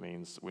 That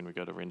means when we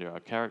go to render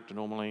our character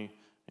normally,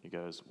 he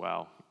goes,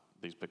 wow,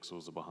 these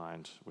pixels are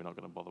behind, we're not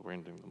going to bother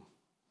rendering them.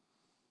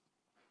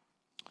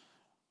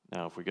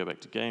 Now if we go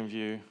back to game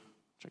view,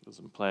 check this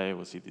in play,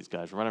 we'll see these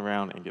guys run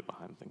around and get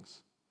behind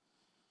things.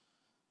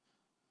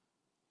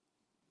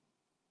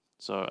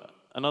 So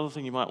another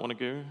thing you might want to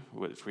do,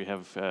 which we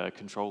have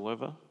control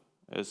over,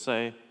 is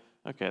say,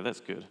 okay,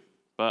 that's good,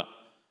 but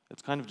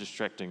it's kind of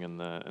distracting in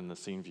the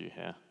scene view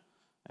here.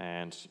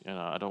 And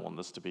I don't want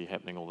this to be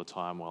happening all the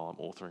time while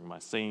I'm authoring my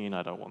scene.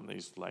 I don't want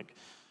these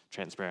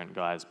transparent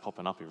guys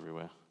popping up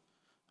everywhere.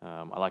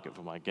 I like it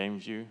for my game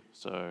view.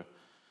 So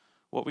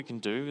what we can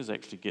do is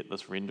actually get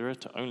this renderer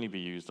to only be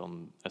used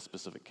on a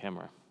specific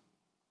camera.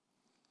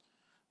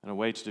 And a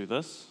way to do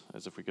this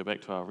is if we go back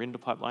to our render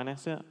pipeline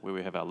asset, where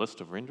we have our list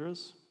of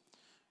renderers,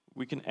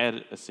 we can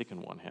add a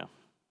second one here.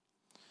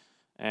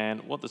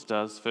 And what this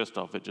does, first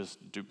off, it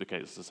just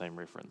duplicates the same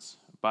reference.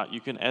 But you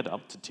can add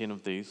up to 10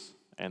 of these,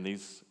 and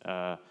these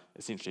are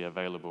essentially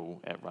available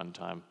at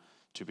runtime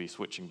to be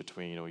switching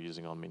between or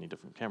using on many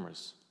different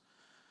cameras.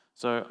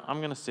 So I'm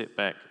going to set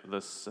back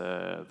this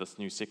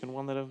new second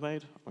one that I've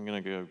made. I'm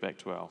going to go back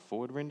to our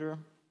forward renderer.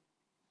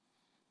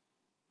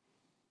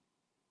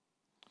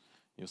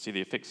 You'll see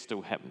the effect's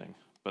still happening,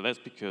 but that's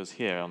because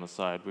here on the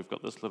side we've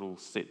got this little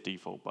set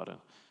default button.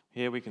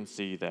 Here we can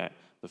see that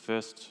the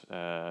first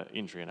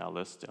entry in our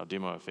list, our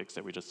demo effects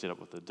that we just set up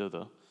with the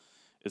dither,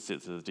 is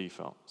set to the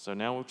default. So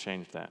now we'll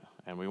change that,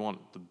 and we want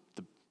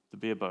the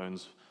bare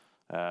bones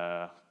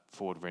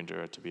forward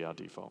renderer to be our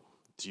default.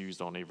 It's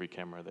used on every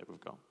camera that we've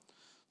got.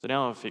 So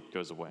now our effect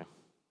goes away.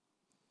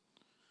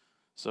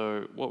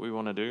 So what we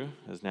want to do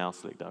is now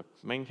select our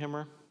main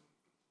camera,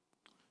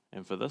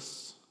 And for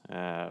this,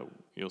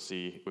 you'll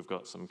see we've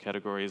got some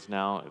categories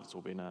now. It's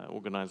all been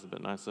organized a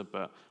bit nicer,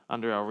 but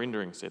under our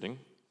rendering setting,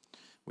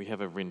 we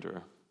have a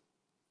renderer.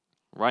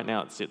 Right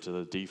now it's set to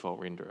the default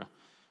renderer,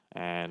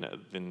 and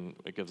then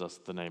it gives us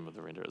the name of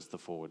the renderer. It's the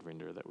forward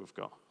renderer that we've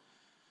got.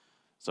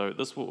 So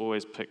this will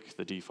always pick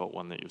the default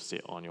one that you've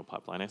set on your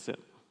pipeline asset.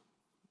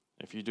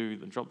 If you do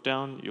the drop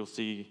down, you'll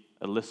see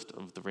a list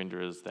of the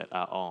renderers that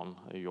are on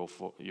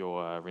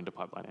your render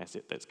pipeline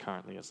asset that's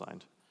currently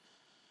assigned.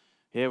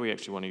 Here we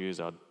actually want to use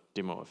our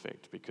demo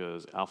effect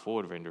because our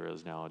forward renderer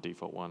is now our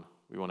default one.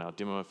 We want our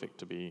demo effect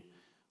to be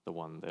the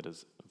one that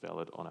is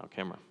valid on our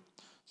camera.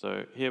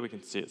 So here we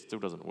can see it still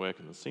doesn't work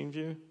in the scene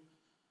view.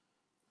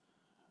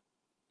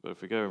 But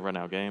if we go run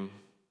our game,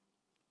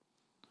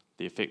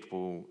 the effect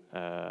will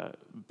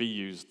be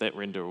used, that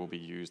render will be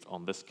used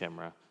on this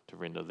camera to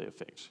render the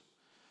effect.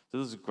 So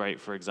this is great.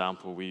 For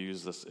example, we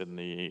use this in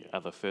the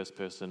other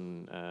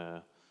first-person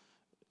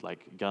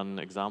like gun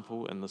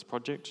example in this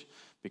project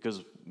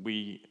because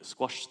we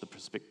squash the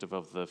perspective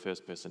of the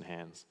first-person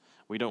hands.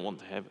 We don't want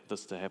to have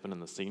this to happen in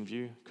the scene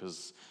view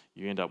because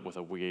you end up with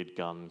a weird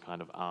gun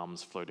kind of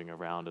arms floating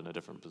around in a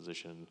different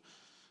position.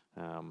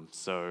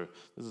 So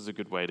this is a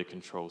good way to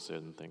control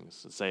certain things.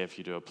 So say if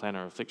you do a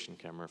planar reflection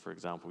camera, for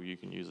example, you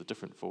can use a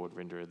different forward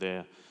renderer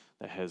there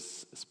that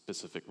has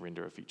specific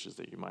renderer features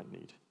that you might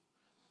need.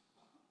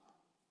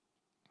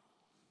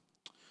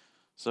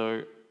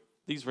 So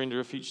these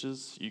renderer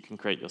features you can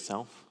create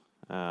yourself.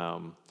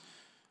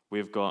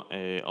 We've got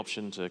an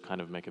option to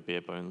kind of make a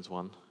bare bones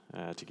one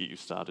to get you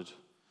started.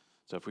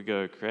 So if we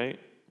go create,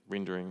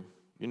 rendering,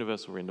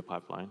 universal render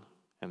pipeline,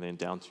 and then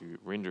down to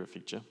renderer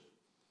feature,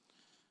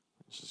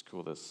 let's just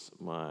call this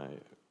my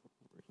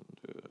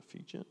render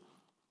feature.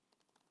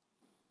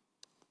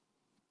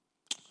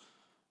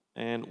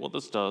 And what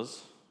this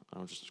does,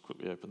 I'll just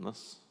quickly open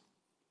this,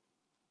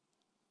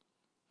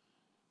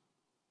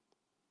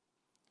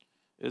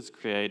 is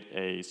create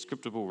a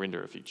scriptable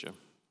renderer feature.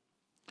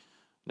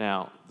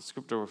 Now, the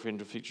scriptable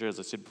renderer feature, as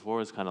I said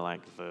before, is kind of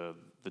like the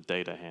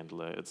data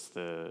handler. It's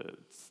the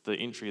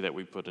entry that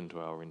we put into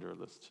our renderer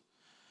list.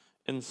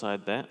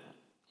 Inside that,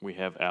 we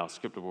have our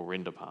scriptable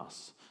render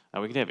pass.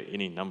 Now, we can have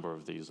any number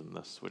of these in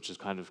this, which is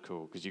kind of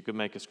cool, because you could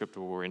make a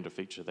scriptable render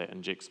feature that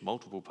injects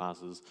multiple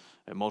passes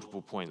at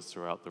multiple points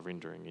throughout the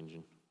rendering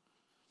engine.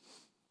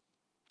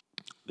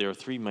 There are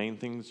three main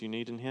things you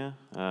need in here.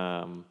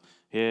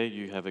 Here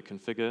you have a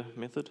configure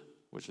method,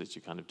 which lets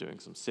you kind of doing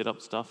some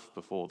setup stuff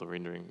before the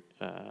rendering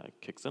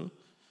kicks in.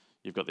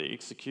 You've got the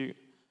execute,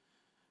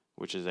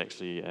 which is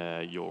actually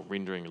your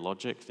rendering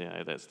logic.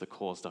 That's the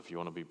core stuff you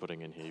want to be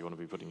putting in here. You want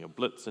to be putting your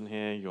blitz in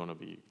here. You want to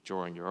be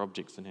drawing your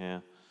objects in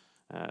here,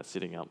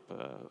 setting up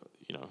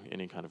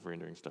any kind of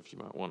rendering stuff you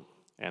might want,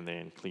 and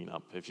then clean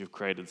up. If you've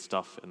created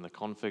stuff in the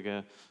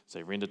configure,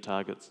 say render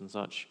targets and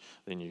such,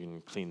 then you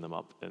can clean them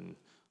up in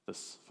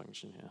this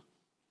function here.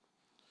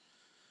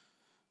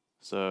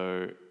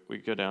 So we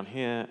go down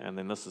here, and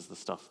then this is the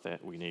stuff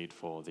that we need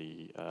for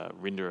the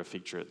renderer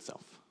feature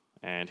itself.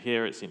 And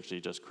here it essentially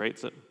just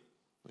creates it.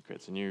 It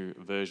creates a new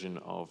version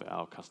of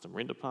our custom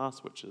render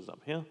pass, which is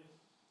up here.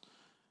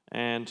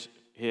 And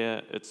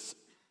here it's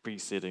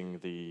presetting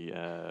the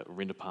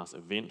render pass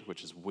event,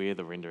 which is where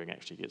the rendering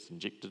actually gets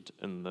injected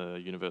in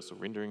the universal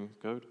rendering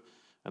code.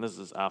 And this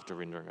is after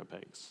rendering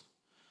opaques.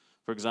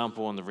 For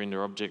example, on the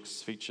render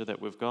objects feature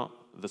that we've got,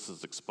 this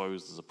is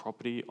exposed as a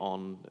property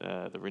on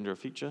the renderer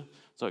feature,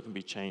 so it can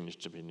be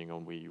changed depending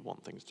on where you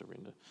want things to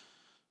render.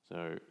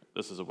 So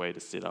this is a way to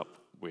set up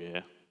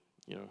where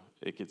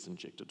it gets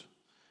injected.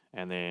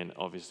 And then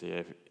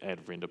obviously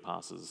add render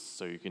passes,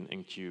 so you can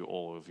enqueue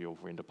all of your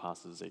render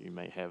passes that you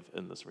may have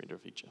in this render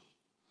feature.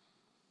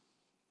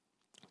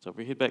 So if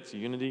we head back to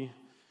Unity,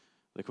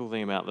 the cool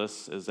thing about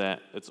this is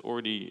that it's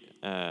already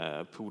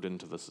pulled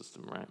into the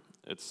system, right?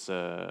 It's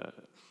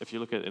if you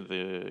look at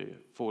the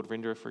forward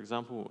renderer, for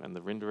example, and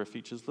the renderer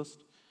features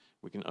list,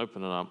 we can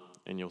open it up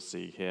and you'll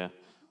see here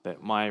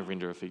that my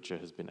renderer feature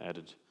has been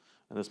added.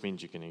 And this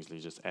means you can easily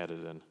just add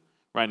it in.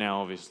 Right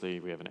now, obviously,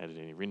 we haven't added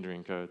any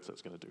rendering code, so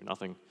it's going to do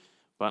nothing.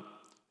 But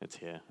it's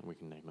here, and we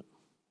can name it.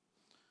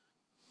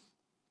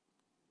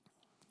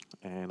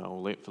 And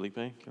I'll let Felipe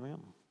carry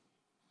on.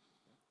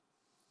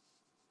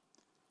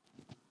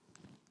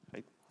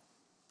 Hi.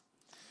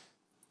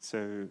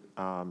 So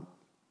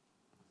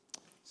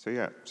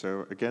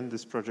again,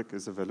 this project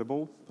is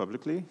available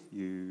publicly.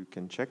 You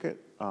can check it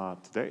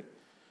today.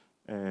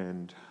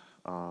 And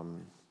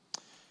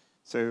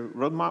so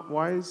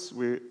roadmap-wise,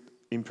 we're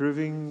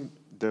improving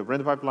the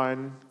render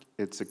pipeline.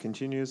 It's a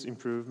continuous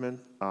improvement.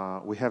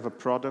 We have a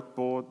product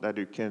board that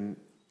you can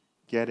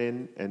get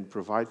in and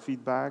provide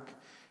feedback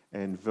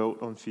and vote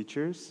on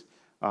features.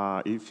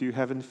 If you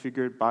haven't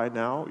figured by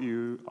now,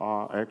 you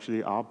are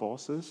actually our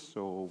bosses,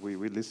 so we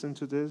listen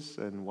to this,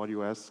 and what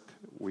you ask,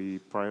 we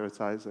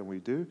prioritize and we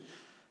do.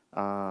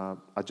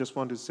 I just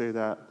want to say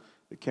that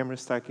the camera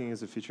stacking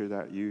is a feature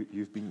that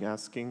you've been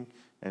asking,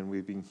 and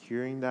we've been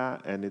hearing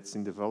that, and it's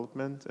in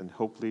development, and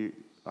hopefully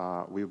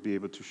we'll be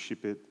able to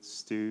ship it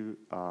still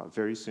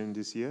very soon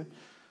this year.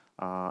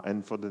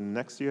 And for the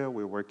next year,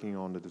 we're working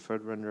on the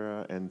deferred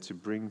renderer and to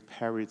bring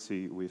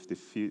parity with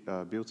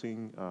the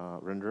built-in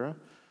renderer.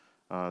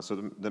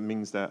 So that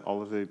means that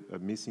all of the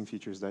missing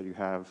features that you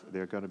have,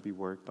 they're going to be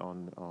worked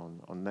on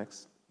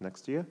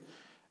next year.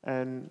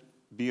 And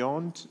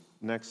beyond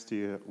next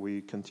year,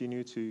 we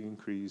continue to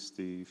increase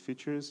the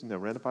features in the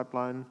render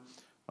pipeline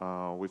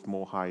with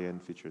more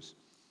high-end features.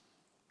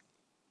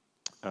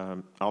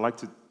 I'd like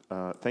to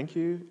thank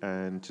you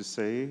and to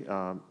say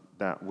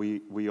that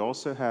we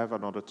also have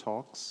another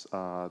talks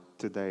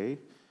today,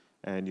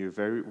 and you're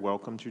very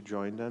welcome to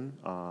join them.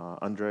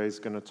 Andre is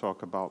going to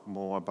talk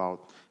more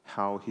about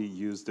how he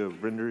used the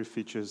renderer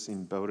features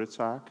in Boat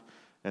Attack,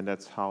 and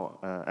that's how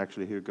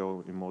actually he'll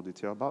go in more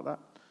detail about that.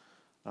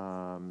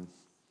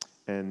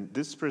 And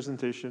this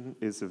presentation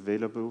is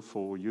available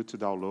for you to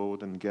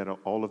download and get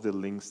all of the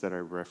links that I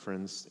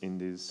referenced in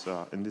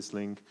this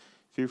link.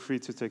 Feel free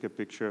to take a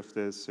picture of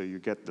this so you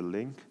get the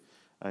link.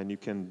 And you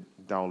can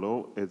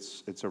download.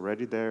 It's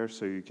already there,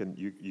 so you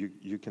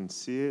can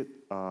see it,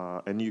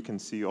 and you can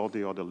see all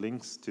the other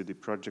links to the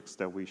projects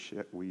that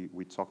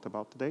we talked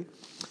about today.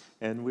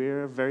 And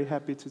we're very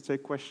happy to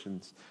take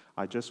questions.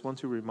 I just want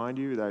to remind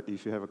you that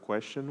if you have a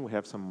question, we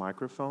have some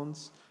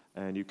microphones,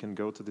 and you can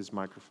go to these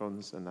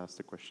microphones and ask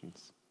the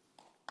questions.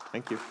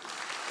 Thank you.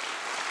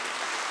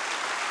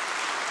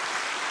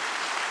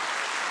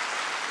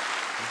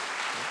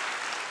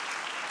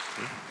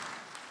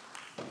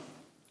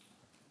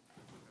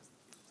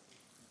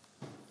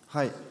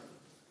 Hi.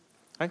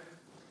 Hi.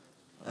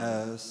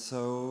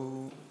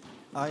 So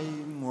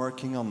I'm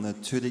working on a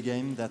 2D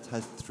game that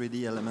has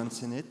 3D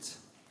elements in it,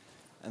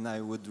 and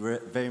I would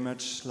very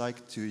much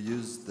like to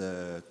use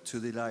the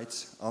 2D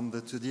lights on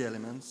the 2D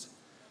elements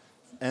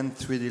and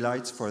 3D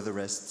lights for the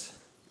rest.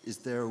 Is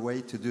there a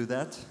way to do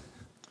that?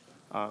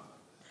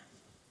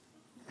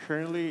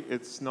 Currently,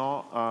 it's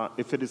not.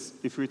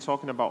 If we're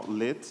talking about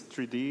lit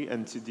 3D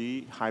and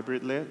 2D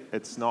hybrid lit,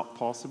 it's not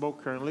possible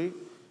currently.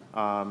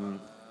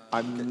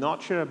 I'm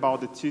not sure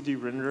about the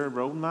 2D renderer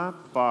roadmap,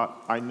 but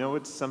I know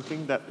it's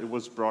something that it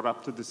was brought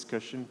up to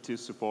discussion to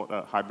support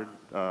a hybrid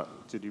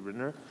 2D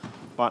renderer.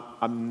 But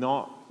I'm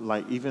not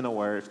even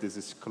aware if this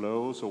is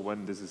close or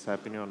when this is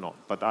happening or not.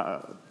 But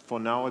for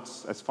now,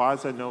 as far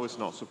as I know, it's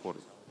not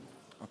supported.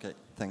 Okay,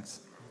 thanks.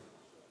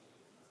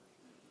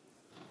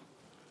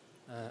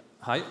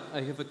 Hi,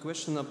 I have a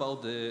question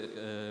about the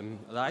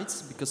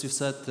lights, because you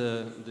said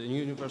the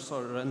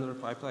Universal Render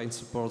Pipeline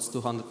supports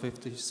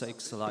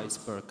 256 lights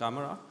per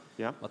camera.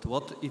 Yeah. But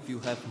what if you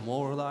have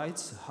more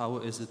lights? How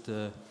is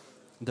it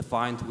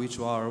defined which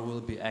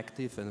will be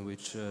active and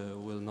which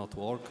will not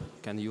work?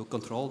 Can you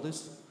control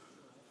this?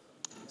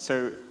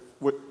 So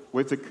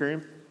with the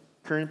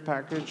current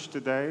package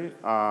today,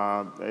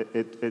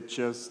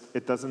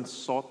 it doesn't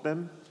sort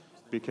them,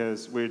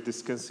 because we're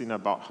discussing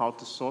about how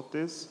to sort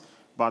this.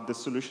 But the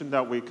solution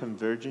that we're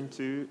converging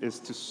to is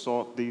to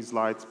sort these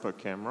lights per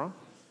camera.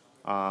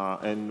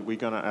 And we're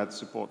going to add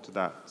support to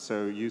that.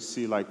 So you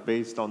see,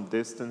 based on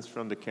distance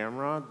from the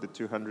camera, the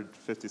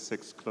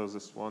 256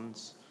 closest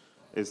ones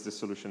is the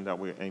solution that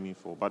we're aiming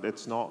for. But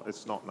it's not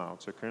now.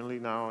 So currently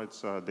now,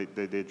 it's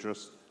they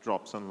just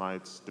drop some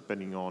lights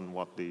depending on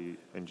what the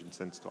engine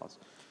sends to us.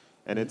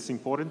 And it's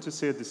important to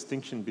see a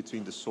distinction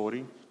between the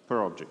sorting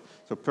per object.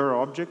 So per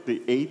object,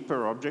 the 8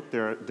 per object,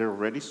 they're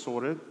already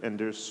sorted, and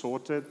they're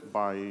sorted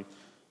by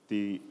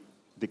the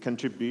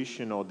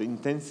contribution or the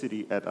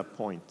intensity at a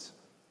point.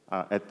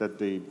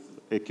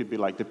 It could be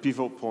like the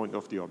pivot point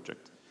of the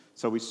object.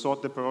 So we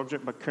sort the per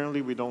object, but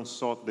currently we don't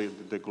sort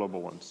the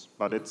global ones.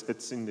 But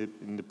it's in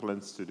the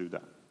plans to do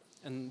that.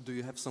 And do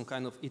you have some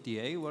kind of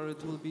ETA where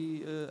it will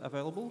be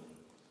available?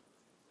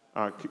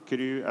 Could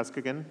you ask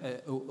again?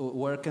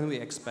 Where can we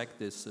expect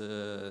this,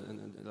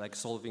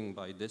 solving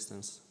by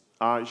distance?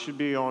 It should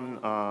be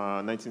on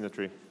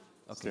 1903. Okay,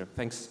 still.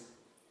 Thanks.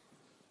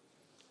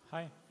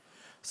 Hi.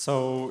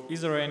 So, is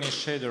there any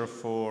shader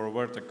for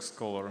vertex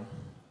color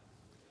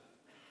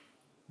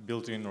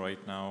built in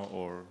right now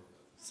or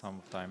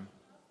sometime?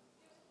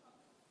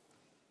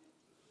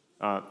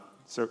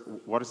 So,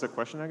 what is the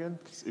question again?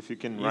 If you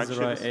can write. Is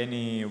there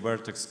any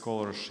vertex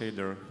color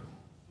shader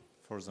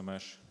for the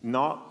mesh?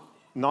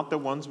 Not the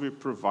ones we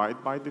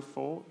provide by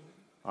default,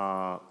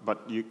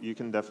 but you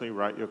can definitely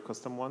write your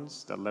custom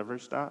ones that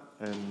leverage that.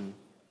 And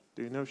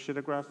do you know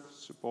Shadergraph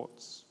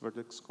supports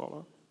vertex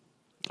color?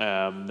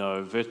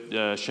 No,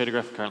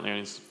 Shadergraph currently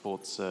only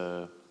supports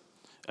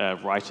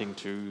writing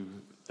to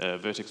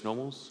vertex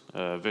normals,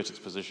 vertex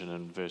position,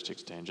 and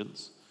vertex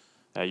tangents.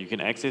 You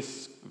can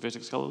access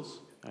vertex colors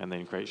and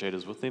then create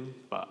shaders with them,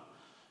 but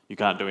you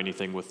can't do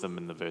anything with them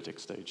in the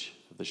vertex stage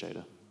of the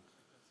shader.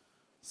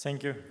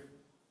 Thank you.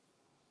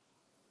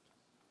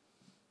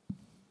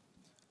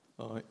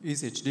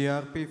 Is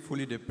HDRP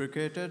fully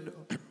deprecated,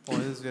 or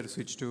is there a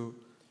switch to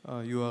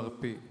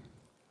URP?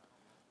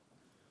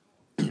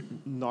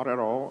 Not at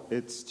all.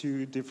 It's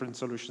two different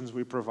solutions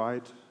we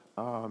provide.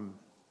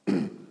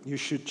 You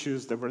should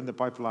choose the render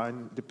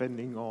pipeline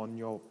depending on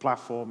your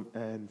platform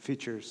and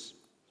features,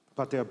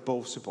 but they are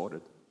both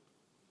supported.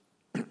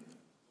 All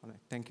right,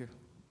 thank you.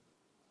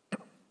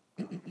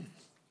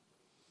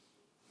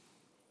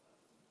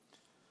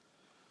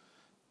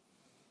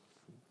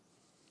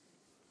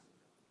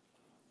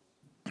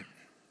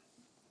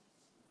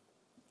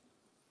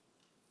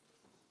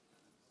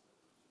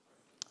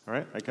 All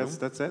right, I guess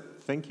that's it.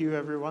 Thank you,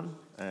 everyone.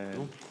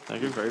 And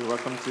Thank you. You're very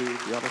welcome to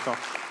the other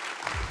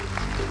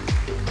talk.